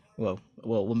Millie? Well,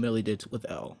 what Millie did with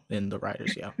Elle in the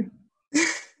writers, yeah.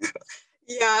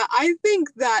 Yeah, I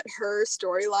think that her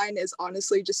storyline is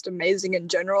honestly just amazing in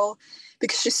general,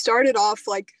 because she started off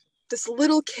like this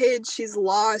little kid. She's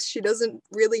lost. She doesn't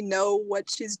really know what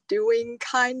she's doing,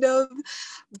 kind of,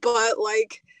 but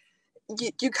like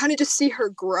you kind of just see her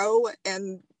grow,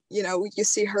 and you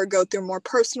see her go through more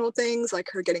personal things, like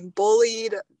her getting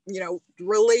bullied,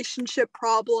 relationship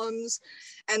problems,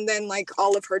 and then like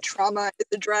all of her trauma is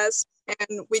addressed,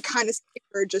 and we kind of see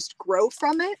her just grow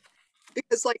from it.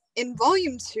 Because like in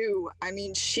volume 2,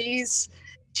 she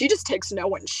just takes no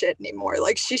one's shit anymore.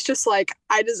 Like she's just like,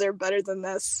 I deserve better than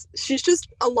this. She's just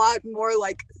a lot more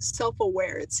like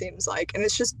self-aware, it seems like, and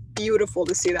it's just beautiful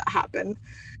to see that happen.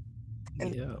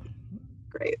 And yeah.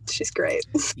 Great. She's great.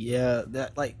 Yeah,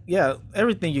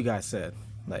 everything you guys said.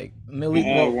 Like Millie.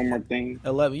 One more thing.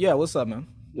 11. Yeah, what's up, man?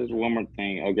 Just one more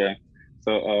thing. Okay.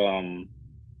 So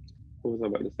what was I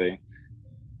about to say?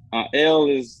 Elle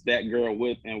is that girl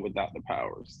with and without the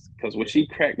powers. Because when she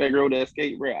cracked that girl to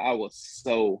escape, bro, I was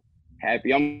so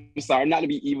happy. I'm sorry, not to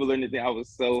be evil or anything. I was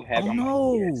so happy. Oh,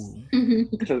 no.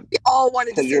 Because we all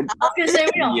wanted to see that. I was gonna say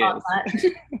we all thought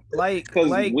that.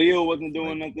 Because Will wasn't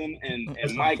doing nothing,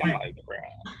 and Mike, I'm like, bro.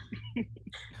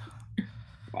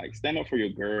 Like, stand up for your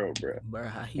girl, bro. Bro,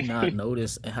 how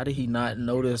did he not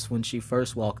notice when she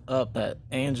first walked up that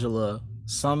Angela,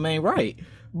 something ain't right?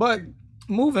 But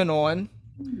moving on,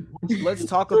 let's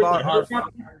talk about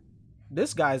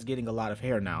this guy's getting a lot of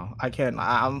hair now.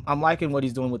 I'm liking what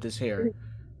he's doing with his hair.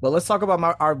 But let's talk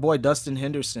about our boy Dustin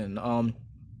Henderson.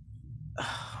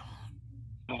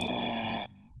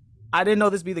 I didn't know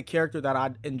this be the character that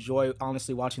I'd enjoy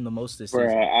honestly watching the most this season.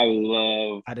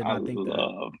 I did not think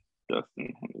love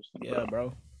Dustin Henderson. Yeah,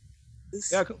 bro.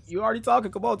 Yeah, you already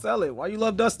talking. Come on, tell it. Why you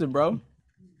love Dustin, bro?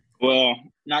 Well,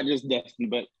 not just Dustin,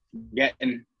 but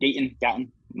Dayton,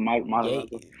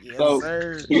 Yes, so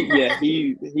sir.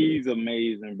 he's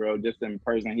amazing, bro. Just in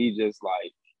person, he just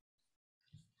like,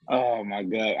 oh my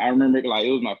god. I remember like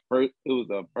it was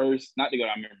the first, not to go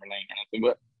down memory lane,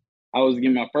 but I was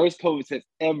getting my first COVID test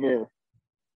ever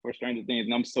for Stranger Things,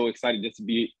 and I'm so excited just to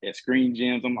be at Screen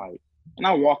Gems. I'm like, and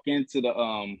I walk into the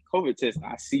COVID test and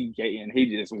I see Dayton, he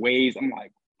just waves. I'm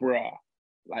like, bruh,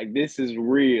 like this is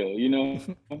real,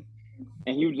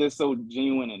 And he was just so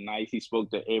genuine and nice. He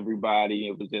spoke to everybody.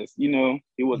 It was just, he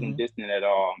wasn't distant at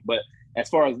all. But as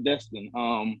far as Dustin,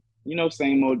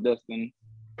 same old Dustin,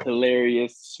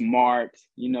 hilarious, smart,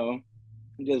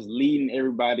 just leading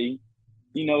everybody,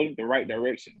 the right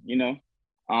direction,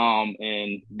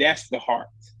 and that's the heart.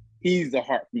 He's the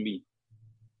heart for me.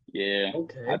 Yeah,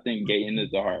 okay. I think Gaten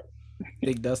is the heart.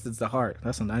 Big Dustin's the heart.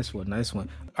 That's a nice one. Nice one.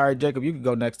 All right, Jacob, you can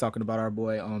go next talking about our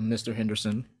boy, Mr.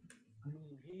 Henderson.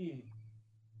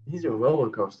 he's a roller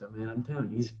coaster, man. I'm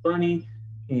telling you, he's funny.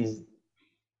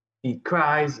 He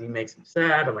cries. He makes him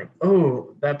sad. I'm like,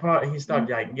 oh, that part. He started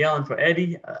like yelling for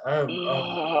Eddie. Breaks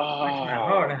my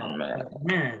heart out. Man. Like,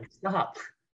 man, stop.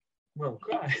 Well,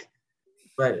 cry.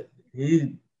 But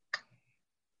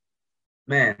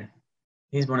man,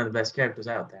 he's one of the best characters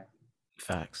out there.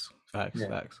 Facts.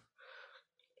 Yeah.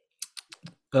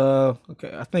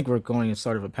 Okay, I think we're going in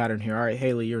sort of a pattern here. All right,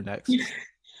 Haley, you're next.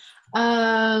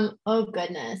 Oh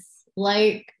goodness.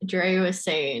 Like Dre was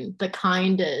saying, the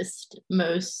kindest,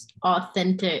 most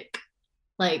authentic,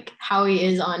 like how he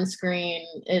is on screen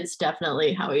is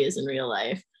definitely how he is in real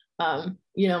life.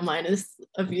 Minus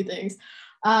a few things.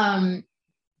 I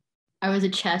was a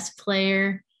chess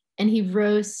player and he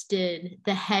roasted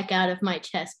the heck out of my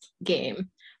chess game,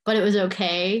 but it was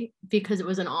okay because it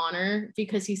was an honor,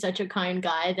 because he's such a kind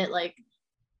guy that like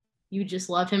you just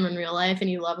love him in real life and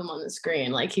you love him on the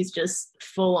screen. Like he's just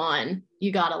full on.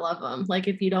 You gotta love him. Like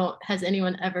if you don't, has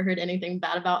anyone ever heard anything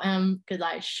bad about him? Because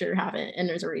I sure haven't, and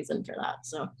there's a reason for that.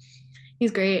 So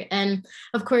he's great. And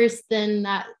of course, then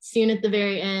that scene at the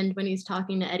very end when he's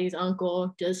talking to Eddie's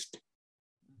uncle just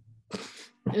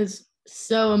is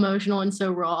so emotional and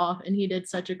so raw. And he did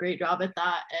such a great job at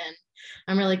that. And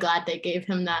I'm really glad they gave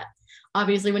him that.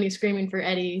 Obviously, when he's screaming for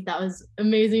Eddie, that was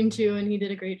amazing too, and he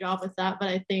did a great job with that. But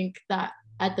I think that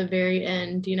at the very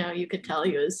end, you could tell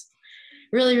he was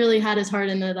really, really had his heart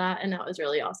into that, and that was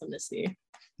really awesome to see.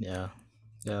 Yeah,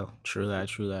 true that.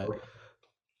 All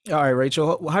right,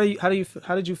 Rachel, how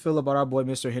did you feel about our boy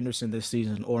Mr. Henderson this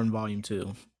season or in Volume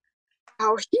 2?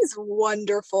 Oh, he's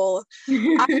wonderful.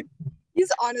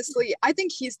 He's honestly, I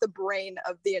think he's the brain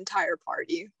of the entire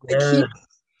party. Like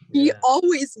he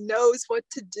always knows what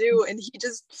to do, and he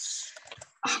just,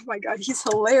 oh my god, he's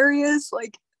hilarious.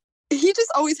 Like he just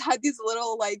always had these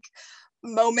little like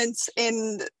moments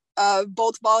in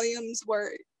both volumes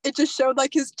where it just showed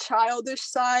like his childish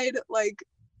side, like,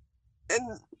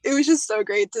 and it was just so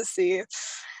great to see.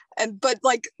 But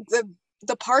like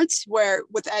the parts where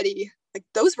with Eddie, like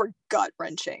those were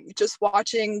gut-wrenching. Just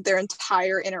watching their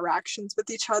entire interactions with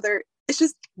each other, it's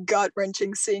just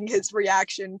gut-wrenching seeing his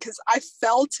reaction, because I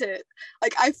felt it.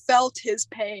 Like I felt his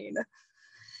pain.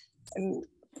 And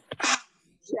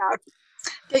yeah,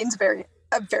 Gaten's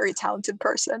a very talented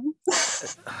person.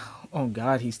 Oh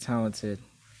God, he's talented.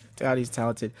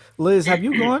 Liz, have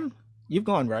you gone? You've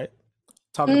gone, right?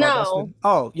 Talking about Dustin?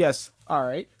 Oh, yes. All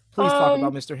right. Please talk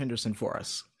about Mr. Henderson for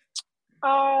us.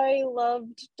 I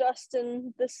loved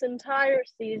Dustin this entire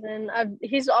season.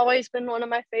 He's always been one of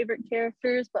my favorite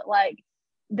characters, but like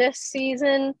this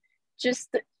season,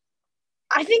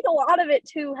 I think a lot of it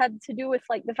too had to do with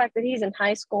like the fact that he's in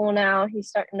high school now. He's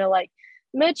starting to like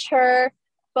mature,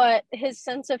 but his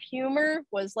sense of humor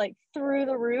was like through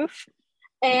the roof.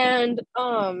 And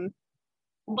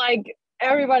like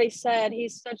everybody said,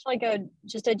 he's such like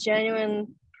just a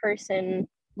genuine person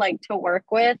like to work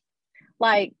with.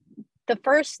 Like the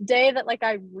first day that like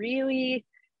I really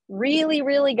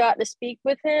got to speak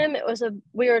with him,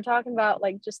 we were talking about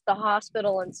like just the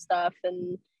hospital and stuff,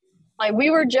 and like we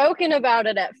were joking about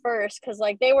it at first because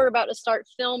like they were about to start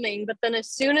filming, but then as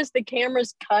soon as the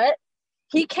cameras cut,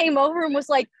 he came over and was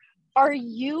like, "Are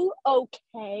you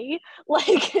okay?"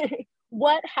 Like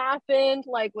what happened?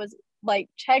 Like was like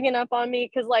checking up on me,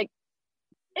 because like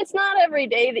it's not every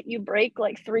day that you break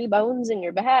like 3 bones in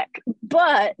your back,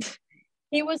 but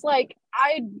he was like,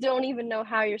 "I don't even know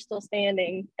how you're still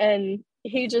standing." And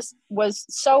he just was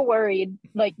so worried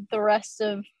like the rest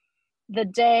of the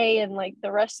day and like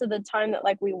the rest of the time that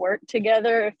like we worked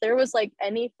together. If there was like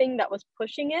anything that was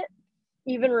pushing it,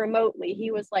 even remotely,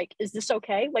 he was like, "Is this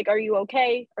okay? Like, are you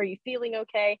okay? Are you feeling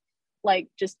okay?" Like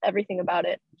just everything about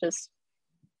it. Just,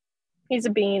 he's a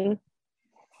bean.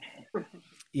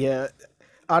 Yeah.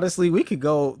 Honestly, we could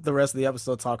go the rest of the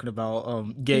episode talking about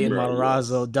Gaten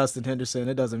Matarazzo, yes. Dustin Henderson.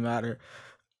 It doesn't matter.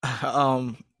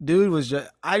 Dude was just,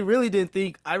 I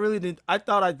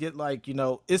thought I'd get like,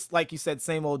 it's like you said,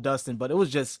 same old Dustin, but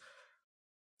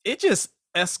it just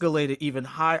escalated even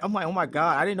higher. I'm like, oh my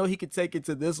God, I didn't know he could take it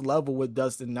to this level with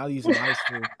Dustin. Now he's in high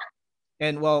school.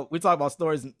 And well, we talk about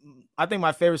stories. I think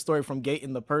my favorite story from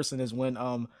Gaten the person is when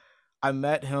I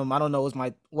met him. I don't know, it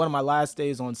was one of my last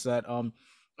days on set.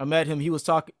 I met him. He was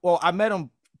talking. Well, I met him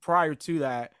prior to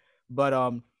that, but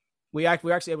we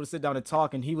were actually able to sit down and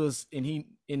talk. And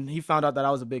he found out that I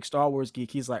was a big Star Wars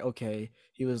geek. He's like, okay.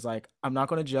 He was like, "I'm not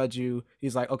going to judge you."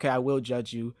 He's like, "Okay, I will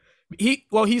judge you."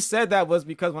 He said that was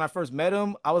because when I first met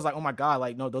him, I was like, "Oh my God,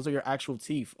 like no, those are your actual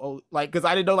teeth." Oh, like because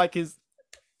I didn't know like his.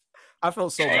 I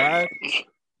felt so bad.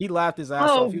 He laughed his ass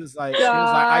Oh, off. He was like,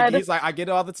 God. he's like, I get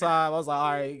it all the time. I was like,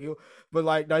 all right, but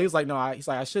like, no, he was like, no, he's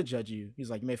like, I should judge you.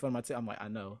 He's like, you made fun of my. I'm like, I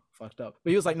know, fucked up.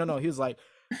 But he was like, no. He was like,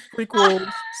 prequels,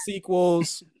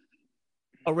 sequels,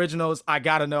 originals. I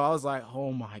gotta know. I was like,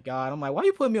 oh my god. I'm like, why are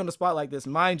you putting me on the spot like this?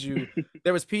 Mind you,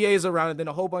 there was PAs around, and then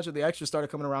a whole bunch of the extras started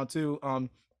coming around too.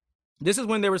 This is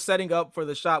when they were setting up for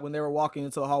the shot when they were walking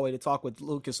into the hallway to talk with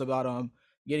Lucas about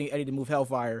getting Eddie to move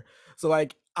Hellfire. So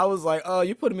like I was like, oh,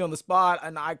 you're putting me on the spot,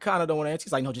 and I kind of don't want to answer.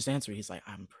 He's like, no, just answer. He's like,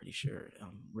 I'm pretty sure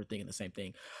we're thinking the same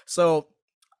thing. So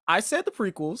I said the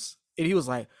prequels, and he was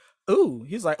like, ooh.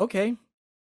 He's like, okay.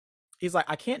 He's like,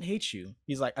 I can't hate you.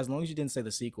 He's like, as long as you didn't say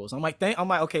the sequels. I'm like,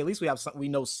 okay, at least we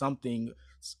know something.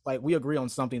 Like we agree on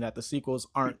something that the sequels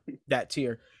aren't that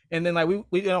tier. And then like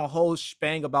we did a whole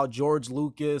spang about George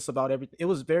Lucas, about everything. It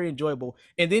was very enjoyable.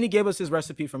 And then he gave us his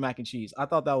recipe for mac and cheese. I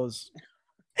thought that was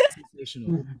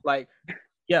sensational. Like,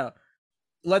 yeah.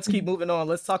 Let's keep moving on.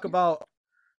 Let's talk about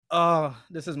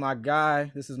this is my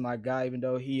guy. Even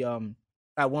though he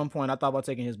at one point I thought about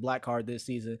taking his black card this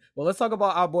season. Well, let's talk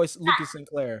about our boy Lucas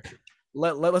Sinclair.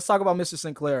 Let's talk about Mr.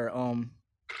 Sinclair.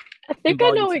 I think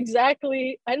I know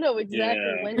exactly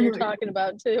when you're talking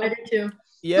about too. I do too.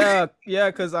 Yeah,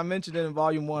 because I mentioned it in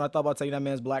volume 1. I thought about taking that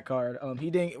man's black card. He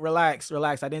didn't relax.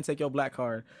 I didn't take your black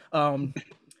card. And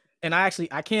I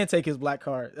can't take his black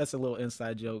card. That's a little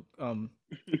inside joke.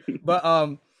 But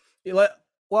I'll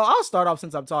start off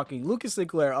since I'm talking. Lucas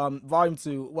Sinclair, volume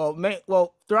 2.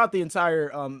 Well, throughout the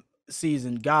entire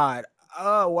season, God,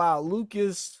 oh wow,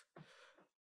 Lucas.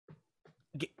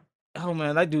 Oh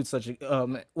man, that dude's such a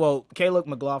Caleb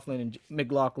McLaughlin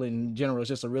in general is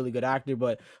just a really good actor,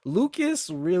 but Lucas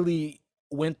really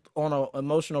went on an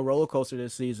emotional roller coaster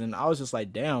this season. I was just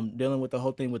like, damn, dealing with the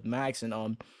whole thing with Max and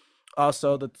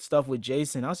also the stuff with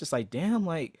Jason. I was just like, damn,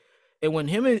 like, and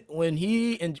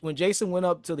when Jason went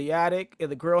up to the attic at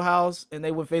the grill house and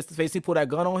they went face to face, he put that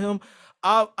gun on him.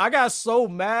 I got so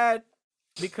mad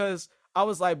because I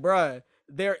was like, bruh,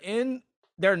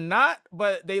 they're not,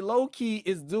 but they low key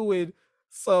is doing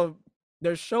some.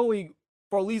 They're showing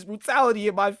police brutality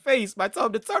in my face by telling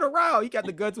him to turn around. He got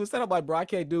the gun to his head. I'm like, bro, I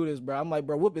can't do this, bro. I'm like,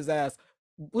 bro, whoop his ass.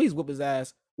 Please whoop his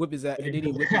ass. Whip his ass. And then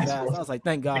he whipped his ass. I was like,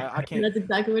 thank God, I can't. That's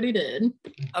exactly what he did.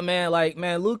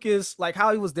 Man, Lucas, like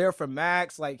how he was there for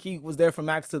Max. Like he was there for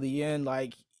Max to the end.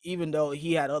 Like even though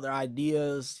he had other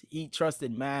ideas, he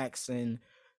trusted Max, and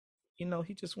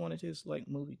he just wanted his like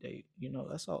movie date.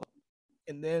 That's all.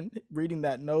 And then reading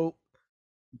that note,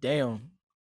 damn.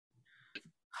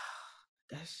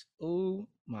 That's, oh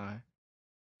my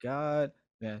God,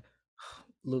 man.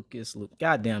 Lucas,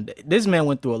 goddamn, this man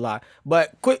went through a lot.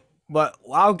 But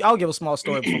I'll give a small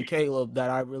story from Caleb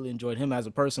that I really enjoyed him as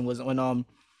a person. Was when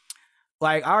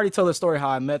like I already told the story how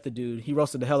I met the dude. He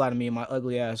roasted the hell out of me in my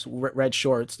ugly ass red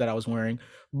shorts that I was wearing.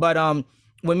 But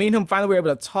when me and him finally were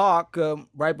able to talk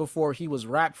right before he was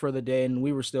wrapped for the day and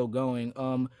we were still going,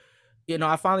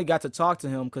 I finally got to talk to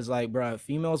him because, like, bro,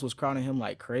 females was crowding him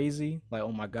like crazy. Like,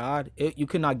 oh my God, you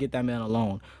could not get that man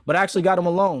alone. But I actually got him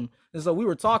alone. And so we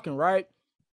were talking, right?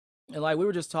 And like we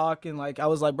were just talking. Like I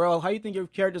was like, bro, how you think your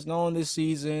character's going this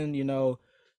season?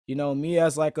 Me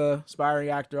as like a aspiring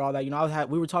actor, all that.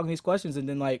 We were talking these questions, and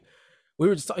then like we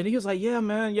were just talking, and he was like, yeah,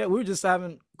 man, yeah, we were just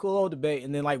having a cool old debate.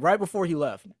 And then like right before he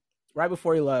left,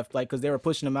 like because they were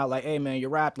pushing him out, like, hey man, you're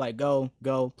wrapped, like go.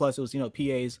 Plus it was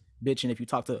PAs bitching if you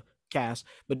talk to cast,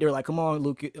 but they're like, come on,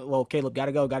 Luke. Well, Caleb,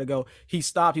 gotta go. He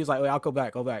stopped. He was like, wait, I'll go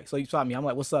back. So he stopped me. I'm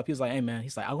like, what's up? He was like, hey man.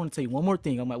 He's like, I want to tell you one more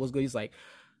thing. I'm like, what's good?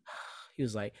 He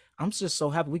was like, I'm just so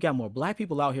happy we got more black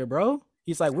people out here, bro.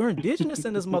 He's like, we're indigenous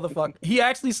in this motherfucker. He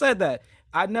actually said that.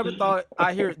 I never thought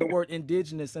I hear the word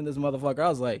indigenous in this motherfucker. I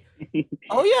was like,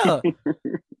 oh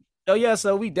yeah.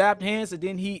 So we dapped hands, and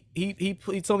then he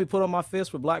told me put on my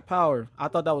fist for Black Power. I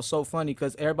thought that was so funny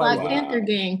because everybody Black Panther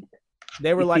gang.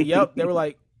 They were like, yep. They were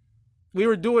like, we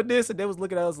were doing this, and they was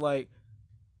looking at us like,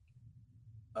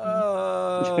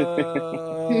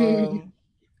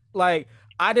 like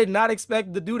I did not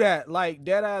expect to do that. Like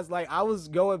dead ass. Like I was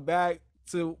going back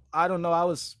to, I don't know. I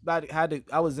was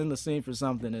in the scene for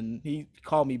something, and he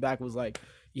called me back. Was like,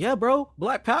 yeah, bro,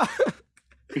 Black Power.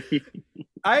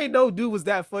 I ain't know dude was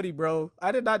that funny, bro.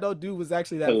 I did not know dude was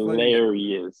actually that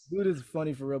hilarious. Funny. Dude is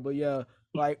funny for real. But yeah,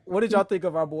 like, what did y'all think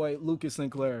of our boy Lucas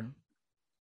Sinclair?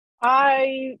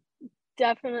 I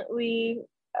definitely,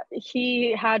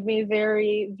 he had me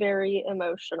very, very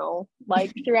emotional,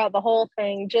 like throughout the whole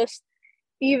thing. Just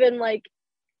even like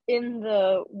in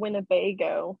the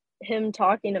Winnebago, him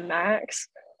talking to Max,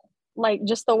 like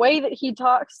just the way that he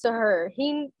talks to her,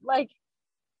 he like,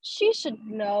 she should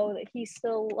know that he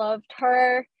still loved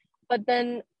her. But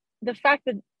then the fact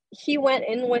that he went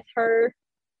in with her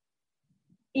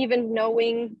even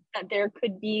knowing that there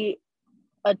could be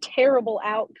a terrible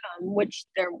outcome, which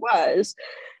there was,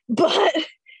 but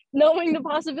knowing the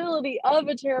possibility of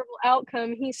a terrible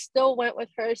outcome, he still went with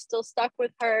her, still stuck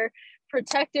with her,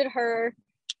 protected her.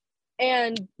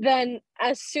 And then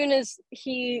as soon as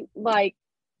he like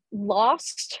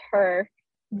lost her,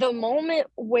 the moment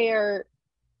where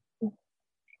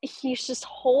he's just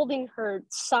holding her,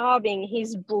 sobbing,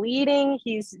 he's bleeding,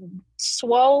 he's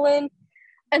swollen,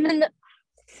 and then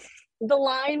the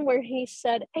line where he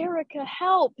said, "Erica,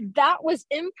 help," that was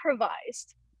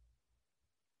improvised.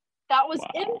 That was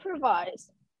improvised.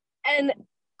 And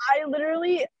I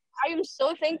am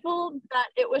so thankful that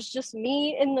it was just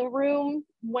me in the room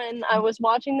when I was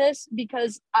watching this,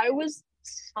 because I was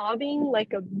sobbing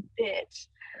like a bitch,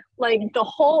 like the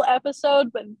whole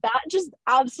episode, but that just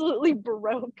absolutely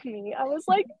broke me. I was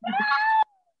like, no,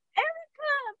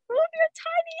 Erica, move your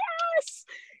tiny ass.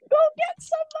 Go get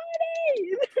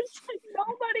somebody. There's like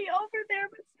nobody over there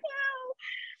but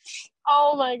Snow.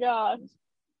 Oh my god.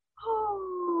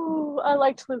 Oh, I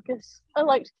liked Lucas. I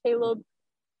liked Caleb.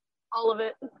 All of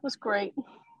it was great.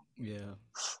 Yeah.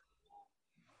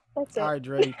 That's it. All right,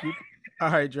 Dre.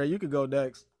 Dre, you could go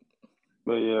next.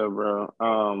 But yeah, bro.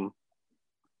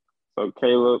 So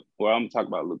Caleb, well, I'm gonna talk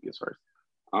about Lucas first.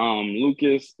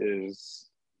 Lucas is,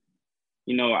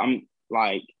 I'm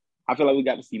like, I feel like we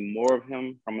got to see more of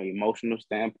him from an emotional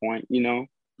standpoint,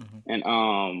 Mm-hmm. And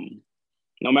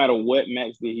no matter what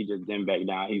Max did, he just didn't back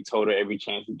down. He told her every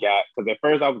chance he got. Because at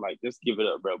first I was like, just give it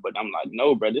up, bro. But I'm like,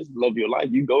 no, bro, this is love of your life.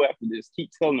 You go after this.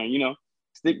 Keep telling her,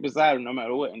 stick beside her no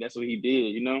matter what. And that's what he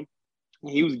did, And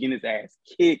he was getting his ass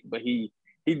kicked, but he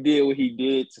did what he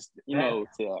did to,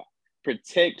 to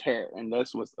protect her. And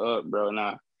that's what's up, bro.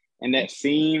 Now, and that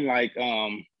scene, like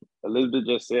Elizabeth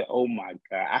just said, oh my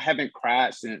God, I haven't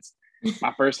cried since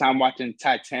my first time watching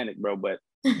Titanic, bro. But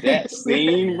that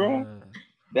scene, bro.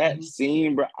 That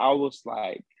scene, bro, I was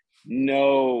like,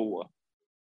 no,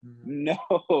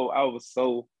 I was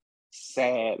so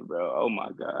sad, bro. Oh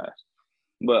my gosh.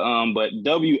 But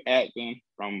W acting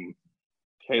from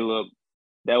Caleb,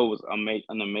 that was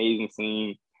an amazing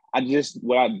scene.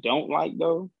 What I don't like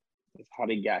though is how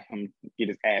they got him get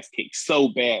his ass kicked so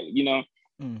bad.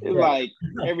 It's like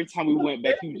every time we went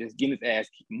back, he was just getting his ass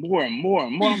kicked more and more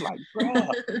and more. I'm like, bro,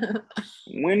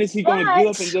 when is he gonna get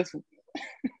up and just?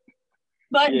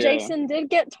 But yeah. Jason did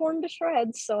get torn to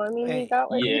shreds, so I mean, he got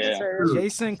what he deserved.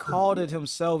 Jason called it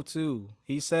himself too.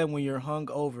 He said, "When you're hung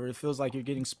over, it feels like you're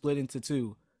getting split into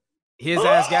two." His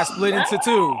ass got split into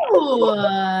two.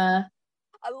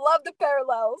 I love the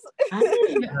parallels.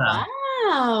 Wow.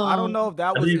 I don't know if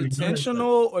that was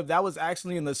intentional or if that was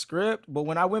actually in the script, but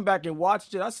when I went back and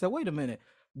watched it, I said, "Wait a minute,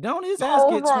 don't his ass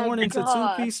get torn into two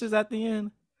pieces at the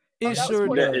end?" It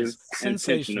sure does.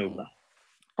 Sensational.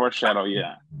 Foreshadow,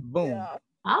 yeah. Boom. Yeah.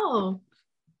 Oh.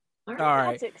 All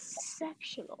right. That's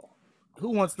exceptional. Who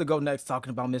wants to go next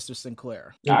talking about Mr.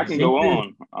 Sinclair? I can go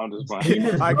on. I'll just I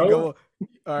can go.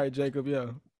 All right, Jacob, yeah.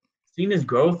 Seeing his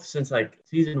growth since like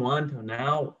season 1 till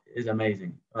now is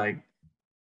amazing. Like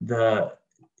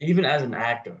even as an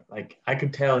actor, like I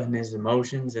could tell in his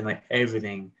emotions and like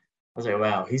everything. I was like,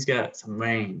 wow, he's got some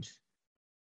range.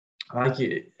 Like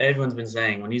everyone's been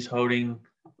saying, when he's holding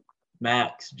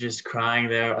Max just crying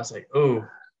there, I was like, oh,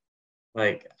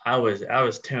 like I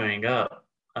was tearing up.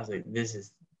 I was like, this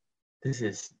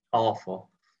is awful.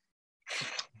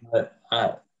 But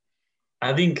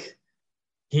I think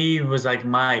he was like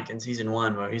Mike in season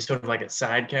 1, where he's sort of like a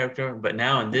side character. But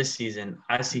now in this season,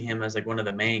 I see him as like one of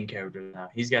the main characters now.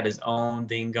 He's got his own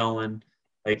thing going.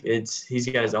 Like he's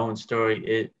got his own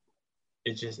story.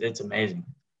 It's amazing.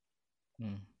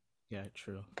 Yeah,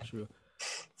 true.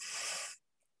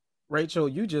 Rachel,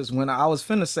 I was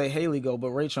finna say Haley go,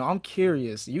 but Rachel, I'm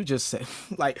curious. You just said,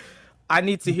 like, I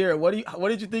need to hear it. What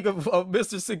did you think of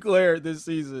Mr. Sinclair this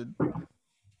season?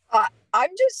 I'm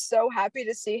just so happy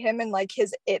to see him in like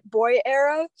his It Boy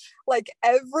era. Like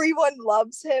everyone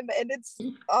loves him, and it's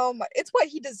what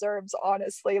he deserves,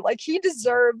 honestly. Like he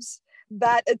deserves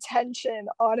that attention,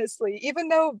 honestly. Even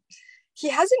though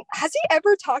has he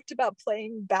ever talked about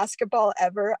playing basketball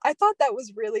ever? I thought that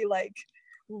was really like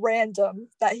random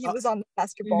that he was on the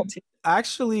basketball team.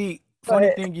 Actually,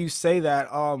 funny thing you say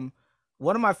that.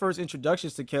 One of my first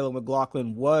introductions to Caleb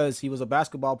McLaughlin was he was a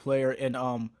basketball player in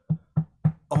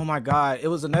oh my God, it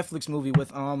was a Netflix movie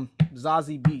with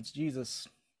Zazie Beetz. Jesus,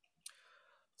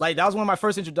 like that was one of my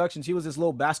first introductions. He was this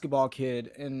little basketball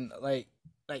kid, and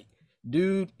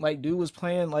dude was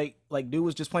playing dude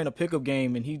was just playing a pickup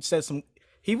game, and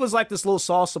he was like this little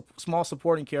small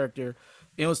supporting character.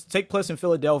 It was take place in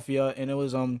Philadelphia, and it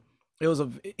was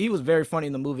he was very funny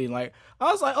in the movie. Like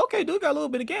I was like, okay, dude got a little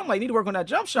bit of game. Like need to work on that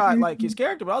jump shot, like his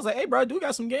character. But I was like, hey, bro, dude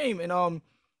got some game. And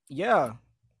yeah,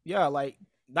 yeah, like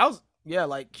that was yeah,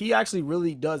 like he actually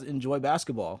really does enjoy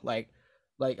basketball. Like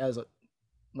as a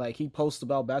like he posts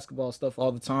about basketball stuff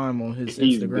all the time on his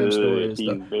He's Instagram story good. and He's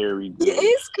stuff. very He good.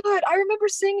 is good. I remember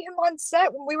seeing him on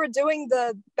set when we were doing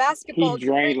the basketball. He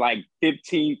drained like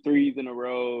 15 threes in a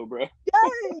row, bro. Yes,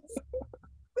 it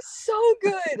was so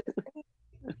good.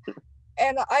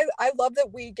 And I love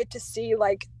that we get to see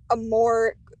like a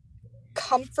more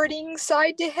comforting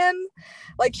side to him.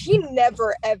 Like he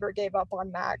never ever gave up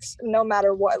on Max, no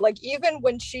matter what. Like even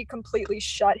when she completely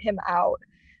shut him out,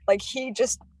 like he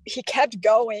kept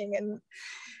going, and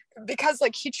because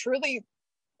like he truly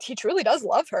does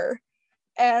love her.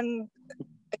 And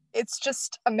it's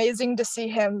just amazing to see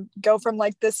him go from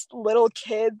like this little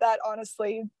kid that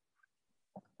honestly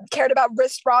cared about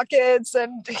wrist rockets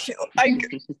and like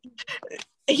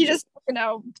he just,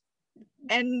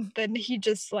 and then he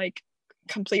just like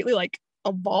completely like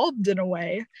evolved in a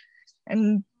way.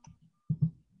 And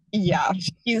yeah,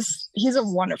 he's a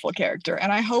wonderful character,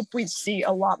 and I hope we see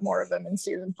a lot more of him in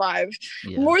season 5,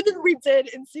 more than we did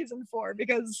in season 4,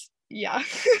 because yeah.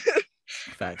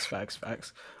 Facts.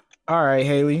 All right,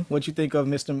 Haley, what you think of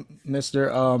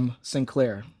Mr.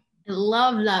 Sinclair? I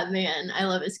love that man. I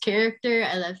love his character.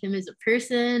 I love him as a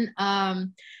person.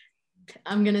 I'm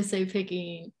gonna say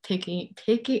picky. I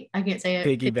can't say it.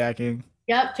 Piggybacking.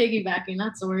 Yep, piggybacking.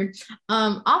 That's the word.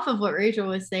 Off of what Rachel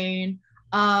was saying.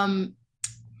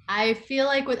 I feel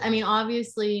like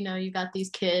obviously, you got these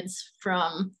kids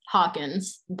from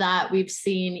Hawkins that we've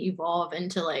seen evolve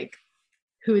into like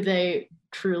who they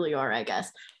truly are, I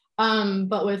guess.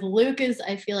 But with Lucas,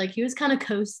 I feel like he was kind of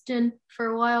coasting for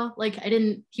a while. Like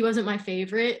he wasn't my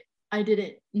favorite. I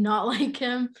didn't not like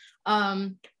him.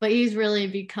 But he's really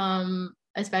become,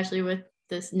 especially with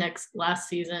this last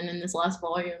season and this last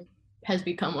volume, has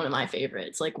become one of my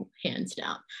favorites, like hands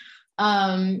down.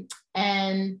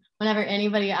 And whenever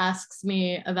anybody asks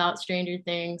me about Stranger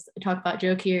Things, I talk about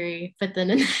Joe Keery, but then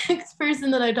the next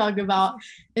person that I talk about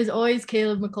is always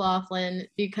Caleb McLaughlin,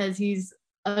 because he's,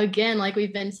 again, like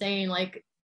we've been saying, like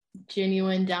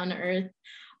genuine, down to earth.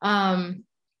 And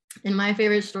my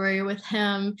favorite story with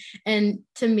him, and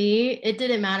to me, it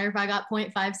didn't matter if I got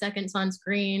 0.5 seconds on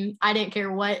screen. I didn't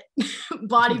care what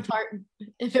body part,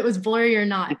 if it was blurry or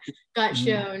not, got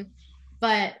shown.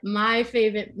 But my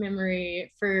favorite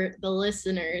memory for the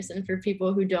listeners and for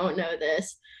people who don't know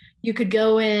this, you could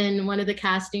go in, one of the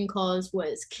casting calls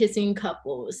was kissing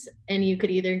couples, and you could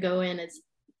either go in as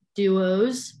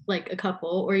duos, like a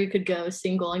couple, or you could go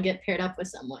single and get paired up with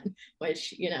someone,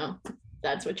 which,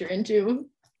 that's what you're into.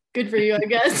 Good for you, I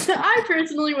guess. I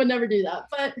personally would never do that,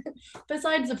 but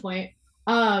besides the point,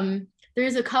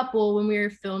 there's a couple when we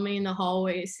were filming the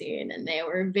hallway scene, and they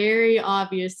were very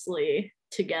obviously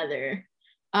together.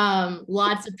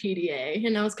 Lots of PDA,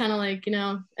 and I was kind of like,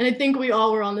 and I think we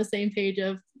all were on the same page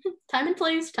of time and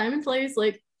place,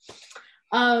 like,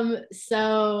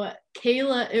 so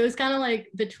Kayla, it was kind of like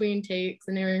between takes,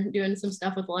 and they were doing some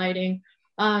stuff with lighting,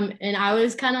 and I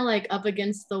was kind of like up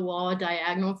against the wall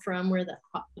diagonal from where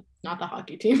not the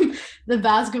hockey team, the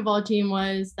basketball team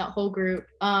was, that whole group,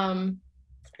 and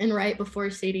right before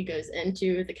Sadie goes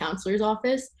into the counselor's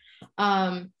office,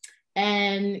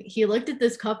 and he looked at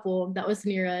this couple that was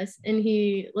near us, and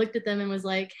he looked at them and was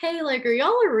like, hey, like, are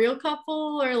y'all a real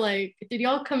couple, or like, did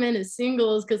y'all come in as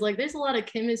singles? Because like there's a lot of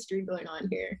chemistry going on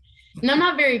here. And I'm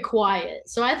not very quiet,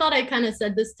 so I thought I kind of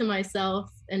said this to myself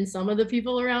and some of the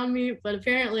people around me, but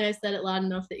apparently I said it loud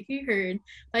enough that he heard.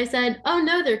 I said, oh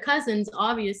no, they're cousins,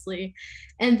 obviously.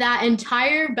 And that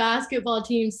entire basketball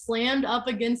team slammed up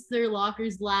against their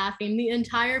lockers laughing. The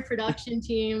entire production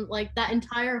team, like that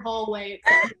entire hallway,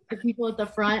 except the people at the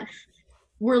front,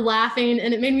 were laughing.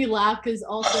 And it made me laugh because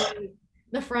also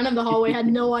the front of the hallway had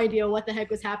no idea what the heck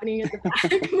was happening at the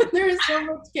back. But there was so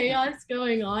much chaos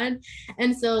going on.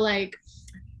 And so like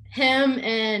him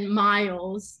and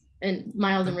Miles in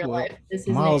real life, this is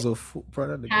Miles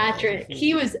Patrick,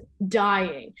 he was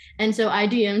dying. And so I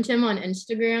DM'd him on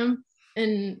Instagram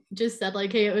and just said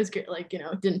like, hey, it was great, like,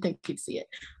 didn't think he'd see it.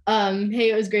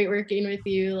 Hey, it was great working with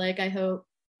you, like I hope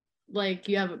like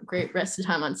you have a great rest of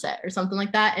the time on set or something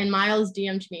like that. And Miles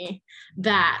DM'd me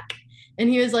back,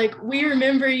 and he was like, we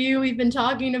remember you, we've been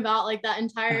talking about like that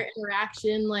entire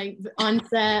interaction like on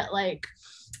set, like.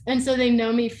 And so they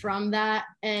know me from that,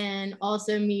 and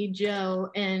also me, Joe,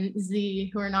 and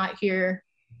Z, who are not here,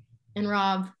 and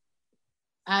Rob,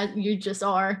 as you just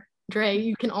are, Dre,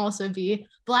 you can also be.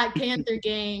 Black Panther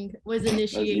gang was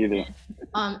initiated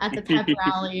at the pep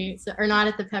rally, or not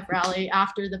at the pep rally,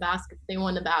 after they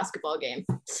won the basketball game.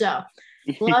 So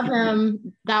love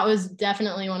him. That was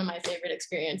definitely one of my favorite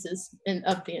experiences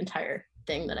of the entire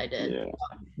thing that I did.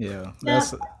 Yeah.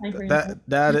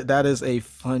 That is a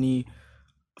funny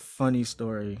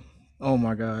story. Oh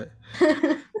my God.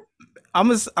 I'm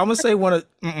gonna say one of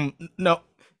no.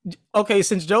 Okay,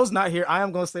 since Joe's not here, I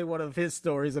am gonna say one of his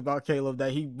stories about Caleb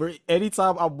that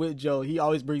anytime I'm with Joe, he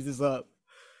always brings this up.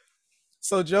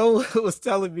 So Joe was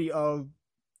telling me, I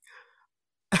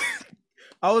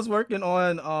was working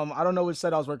on, I don't know which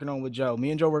set I was working on with Joe.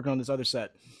 Me and Joe working on this other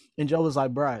set, and Joe was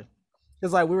like, "Brad,"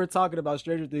 it's like we were talking about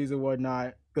Stranger Things and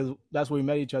whatnot, because that's where we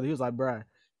met each other. He was like, "Brad,"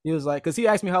 he was like, because he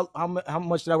asked me how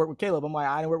much did I work with Caleb. I'm like,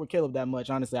 I didn't work with Caleb that much,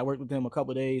 honestly. I worked with him a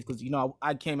couple of days because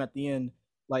I came at the end,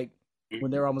 like, when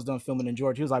they were almost done filming in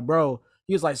Georgia. He was like, "Bro,"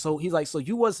 he was like, so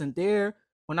you wasn't there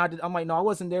when I did. I'm like, "No, I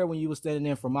wasn't there when you was standing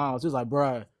in for Miles." He was like,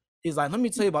 "Bro," he's like, "Let me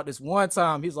tell you about this one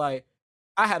time." He's like,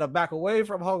 "I had to back away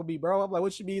from Hogby, bro." I'm like,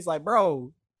 "What you mean?" He's like,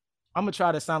 "Bro, I'm gonna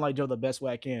try to sound like Joe the best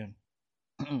way I can."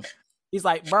 He's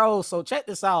like, "Bro, so check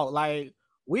this out. Like,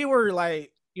 we were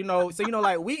like,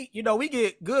 like we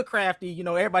get good crafty,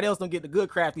 everybody else don't get the good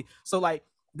crafty. So like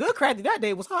good crafty that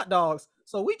day was hot dogs.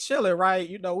 So we chilling, right?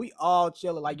 We all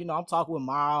chilling. Like, I'm talking with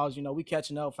Miles, we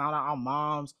catching up, found out our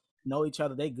moms know each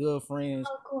other, they good friends.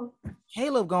 Oh, cool.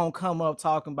 Caleb gonna come up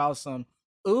talking about some,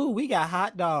 "Ooh, we got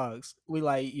hot dogs." We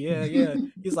like, yeah.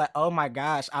 He's like, "Oh my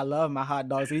gosh, I love my hot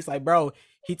dogs." He's like, "Bro,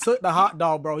 he took the hot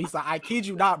dog, bro." He's like, "I kid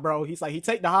you not, bro." He's like, "He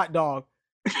take the hot dog.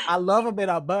 I love him in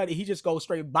our buddy. He just goes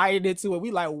straight biting into it."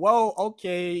 We like, "Whoa,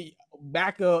 okay,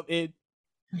 back up." It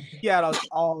had us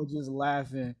all just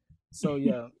laughing. So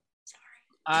yeah,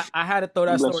 I had to throw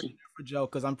that story in for Joe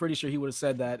because I'm pretty sure he would have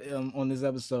said that on this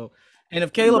episode. And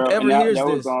if Caleb ever hears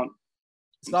this,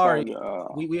 sorry,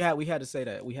 we had to say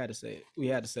that. We had to say it.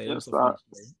 It was a funny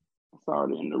story.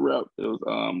 Sorry to interrupt. It was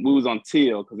we was on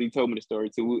Till because he told me the story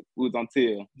too. We was on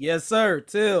Till. Yes, sir.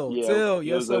 Till.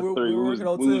 Yes, sir. We were working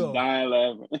on Till. We was dying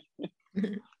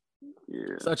laughing.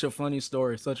 Yeah. Such a funny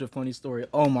story.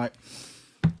 Oh my!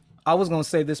 I was gonna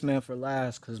say this man for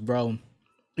last because, bro,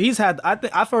 he's had.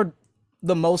 I've heard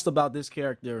the most about this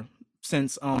character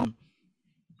since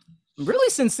really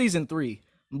since season 3.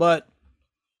 But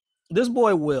this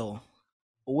boy Will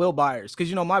Byers,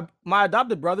 because my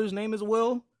adopted brother's name is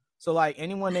Will. So like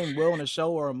anyone named Will in a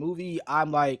show or a movie,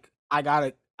 I'm like,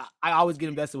 I always get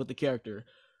invested with the character.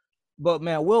 But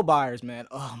man, Will Byers, man,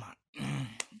 oh my,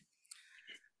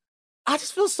 I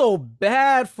just feel so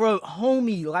bad for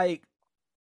homie. Like,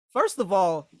 first of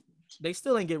all, they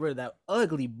still ain't get rid of that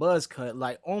ugly buzz cut.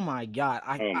 Like, oh my God.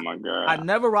 I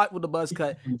never rocked with the buzz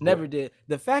cut. Never did.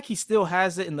 The fact he still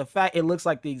has it and the fact it looks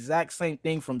like the exact same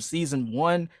thing from season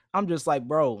 1, I'm just like,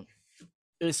 bro,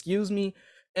 excuse me.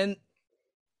 And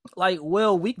like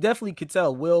Will, we definitely could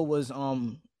tell Will was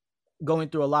going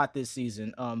through a lot this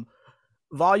season.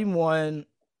 Volume 1,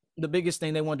 the biggest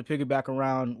thing they wanted to piggyback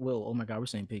around Will. Oh my God, we're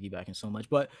saying piggybacking so much,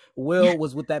 but Will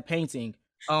was with that painting.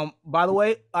 By the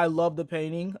way, I love the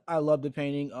painting.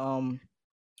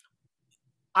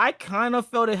 I kind of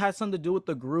felt it had something to do with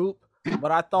the group,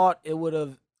 but I thought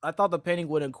the painting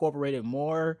would incorporate it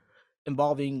more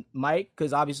involving Mike,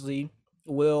 because obviously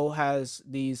Will has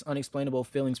these unexplainable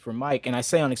feelings for Mike, and I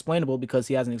say unexplainable because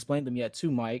he hasn't explained them yet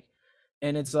to Mike.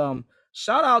 And it's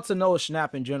shout out to Noah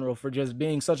Schnapp in general for just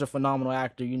being such a phenomenal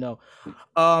actor.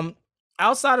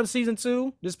 Outside of season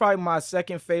 2, this is probably my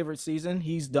second favorite season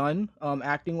he's done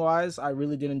acting wise. I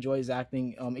really did enjoy his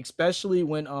acting, especially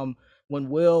when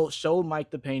Will showed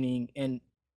Mike the painting and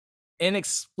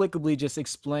inexplicably just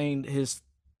explained his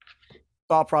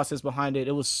thought process behind it.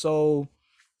 It was so,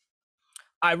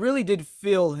 I really did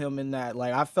feel him in that.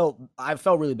 Like, I felt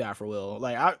really bad for Will.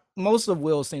 Like, most of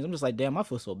Will's scenes, I'm just like, damn, I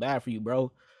feel so bad for you,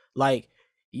 bro. Like,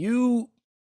 you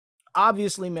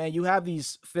obviously, man, you have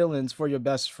these feelings for your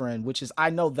best friend, which is, I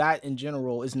know that in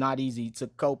general is not easy to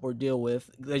cope or deal with,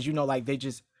 because like they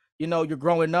just, you're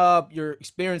growing up, you're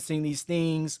experiencing these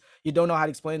things, you don't know how to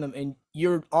explain them, and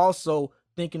you're also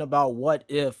thinking about what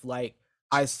if, like,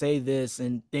 I say this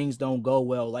and things don't go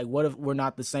well. Like, what if we're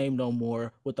not the same no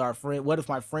more with our friend? What if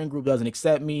my friend group doesn't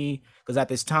accept me? Because at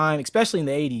this time, especially in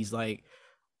the 80s, like,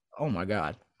 oh my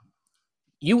God,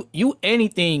 you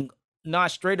anything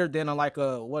not straighter than a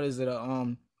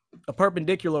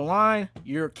perpendicular line,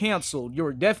 you're canceled. You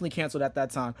were definitely canceled at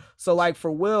that time. So like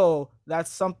for Will,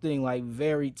 that's something like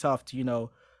very tough to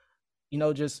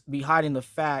just be hiding the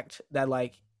fact that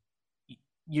like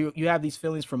you have these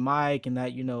feelings for Mike, and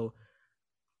that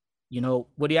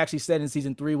what he actually said in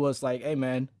season 3 was like, "Hey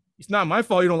man, it's not my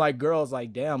fault you don't like girls.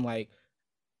 Like, damn, like.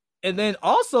 And then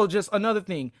also just another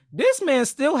thing, this man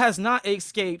still has not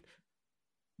escaped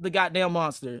the goddamn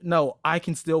monster. No, I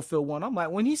can still feel one. I'm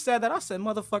like, when he said that, I said,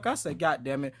 motherfucker, I said, God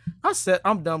damn it. I said,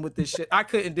 I'm done with this shit. I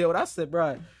couldn't deal with it. I said,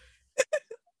 bro,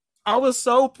 I was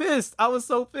so pissed.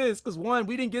 Because one,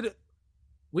 we didn't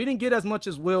get as much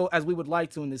as Will as we would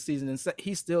like to in this season. And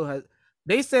he still has,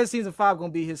 they said season 5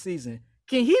 gonna be his season.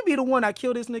 Can he be the one that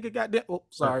killed this nigga? Goddamn. Oh,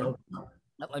 sorry.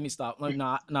 Let me stop.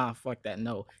 Nah, fuck that.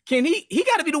 No. Can he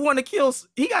gotta be the one to kill,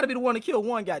 he gotta be the one to kill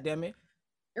one, goddamn it.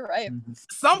 You're right.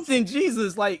 Something,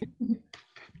 Jesus, like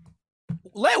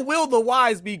let Will the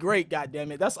Wise be great,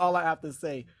 goddamn it. That's all I have to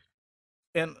say.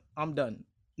 And I'm done.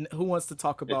 Who wants to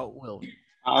talk about Will?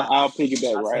 I'll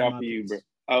piggyback right off of you, bro.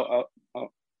 Oh,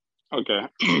 okay.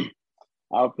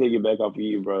 I'll piggyback off of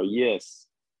you, bro. Yes.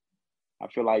 I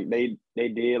feel like they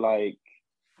did like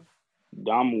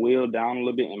dumb Will down a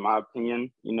little bit, in my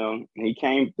opinion. You know, he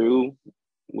came through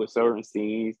with certain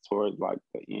scenes towards like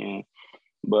the end.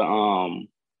 But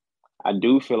I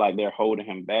do feel like they're holding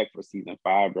him back for season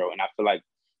 5, bro. And I feel like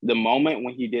the moment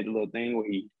when he did a little thing where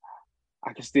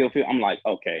I can still feel, I'm like,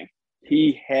 okay,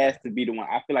 he has to be the one.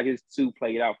 I feel like it's too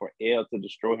played out for Elle to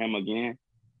destroy him again.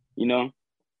 You know,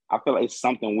 I feel like it's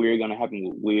something weird going to happen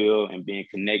with Will and being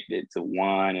connected to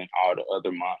One and all the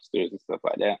other monsters and stuff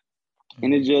like that.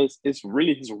 And it's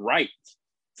really his right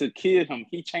to kill him.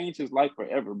 He changed his life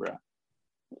forever, bro.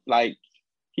 Like,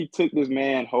 he took this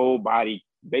man's whole body,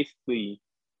 basically,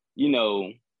 you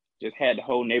know, just had the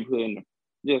whole neighborhood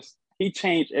and he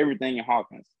changed everything in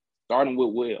Hawkins, starting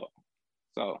with Will.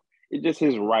 So it's just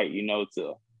his right, you know,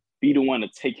 to be the one to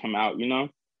take him out, you know?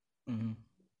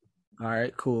 All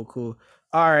right, cool.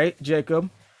 All right, Jacob,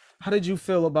 how did you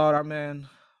feel about our man,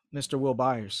 Mr. Will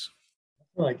Byers? I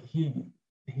feel like he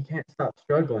can't stop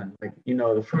struggling. Like, you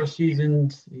know, the first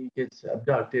seasons, he gets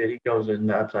abducted, he goes in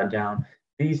the Upside Down.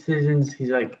 These seasons, he's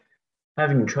like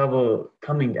having trouble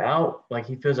coming out. Like,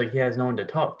 he feels like he has no one to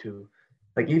talk to.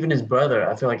 Like, even his brother,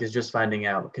 I feel like, is just finding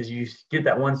out, because you get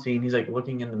that one scene, he's like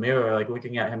looking in the mirror, like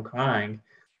looking at him crying,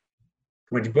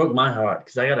 which broke my heart,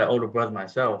 because I got an older brother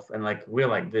myself, and like, we're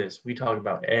like this. We talk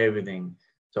about everything.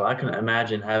 So I can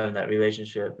imagine having that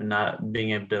relationship and not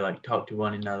being able to like talk to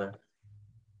one another.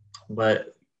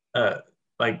 But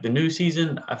like the new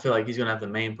season, I feel like he's gonna have the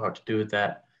main part to do with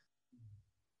that,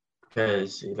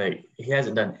 because like he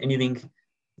hasn't done anything,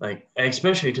 like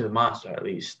especially to the monster at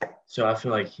least. So I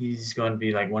feel like he's going to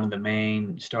be like one of the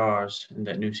main stars in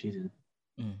that new season.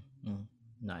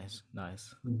 Nice.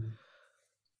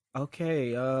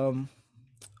 Okay,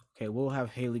 we'll have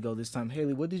Haley go this time.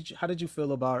 Haley, how did you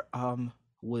feel about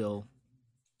Will?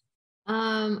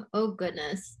 Oh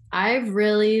goodness. I've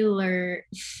really learned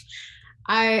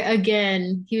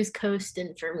he was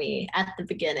coasting for me at the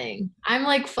beginning. I'm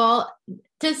like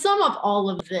to sum up all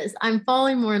of this, I'm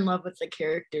falling more in love with the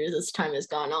characters as time has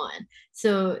gone on.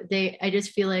 So I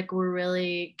just feel like we're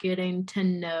really getting to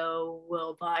know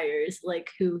Will Byers,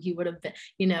 like who he would have been,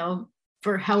 you know,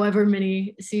 for however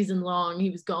many season long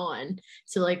he was gone.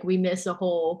 So like we miss a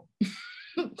whole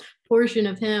portion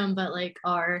of him, but like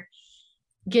our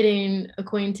getting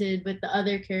acquainted with the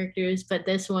other characters. But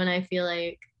this one, I feel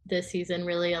like this season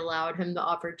really allowed him the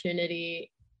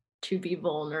opportunity to be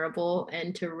vulnerable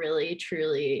and to really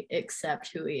truly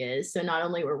accept who he is. So not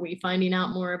only were we finding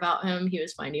out more about him, he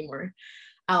was finding more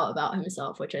out about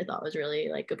himself, which I thought was really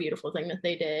like a beautiful thing that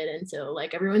they did. And so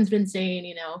like everyone's been saying,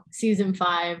 you know, season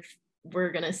 5, we're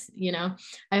gonna, you know,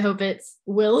 I hope it's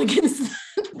Will against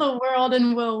the world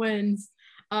and Will wins.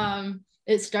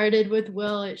 It started with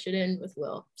Will, it should end with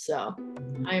Will. So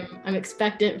I'm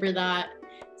expectant for that.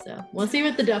 So we'll see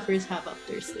what the Duffers have up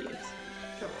their sleeves.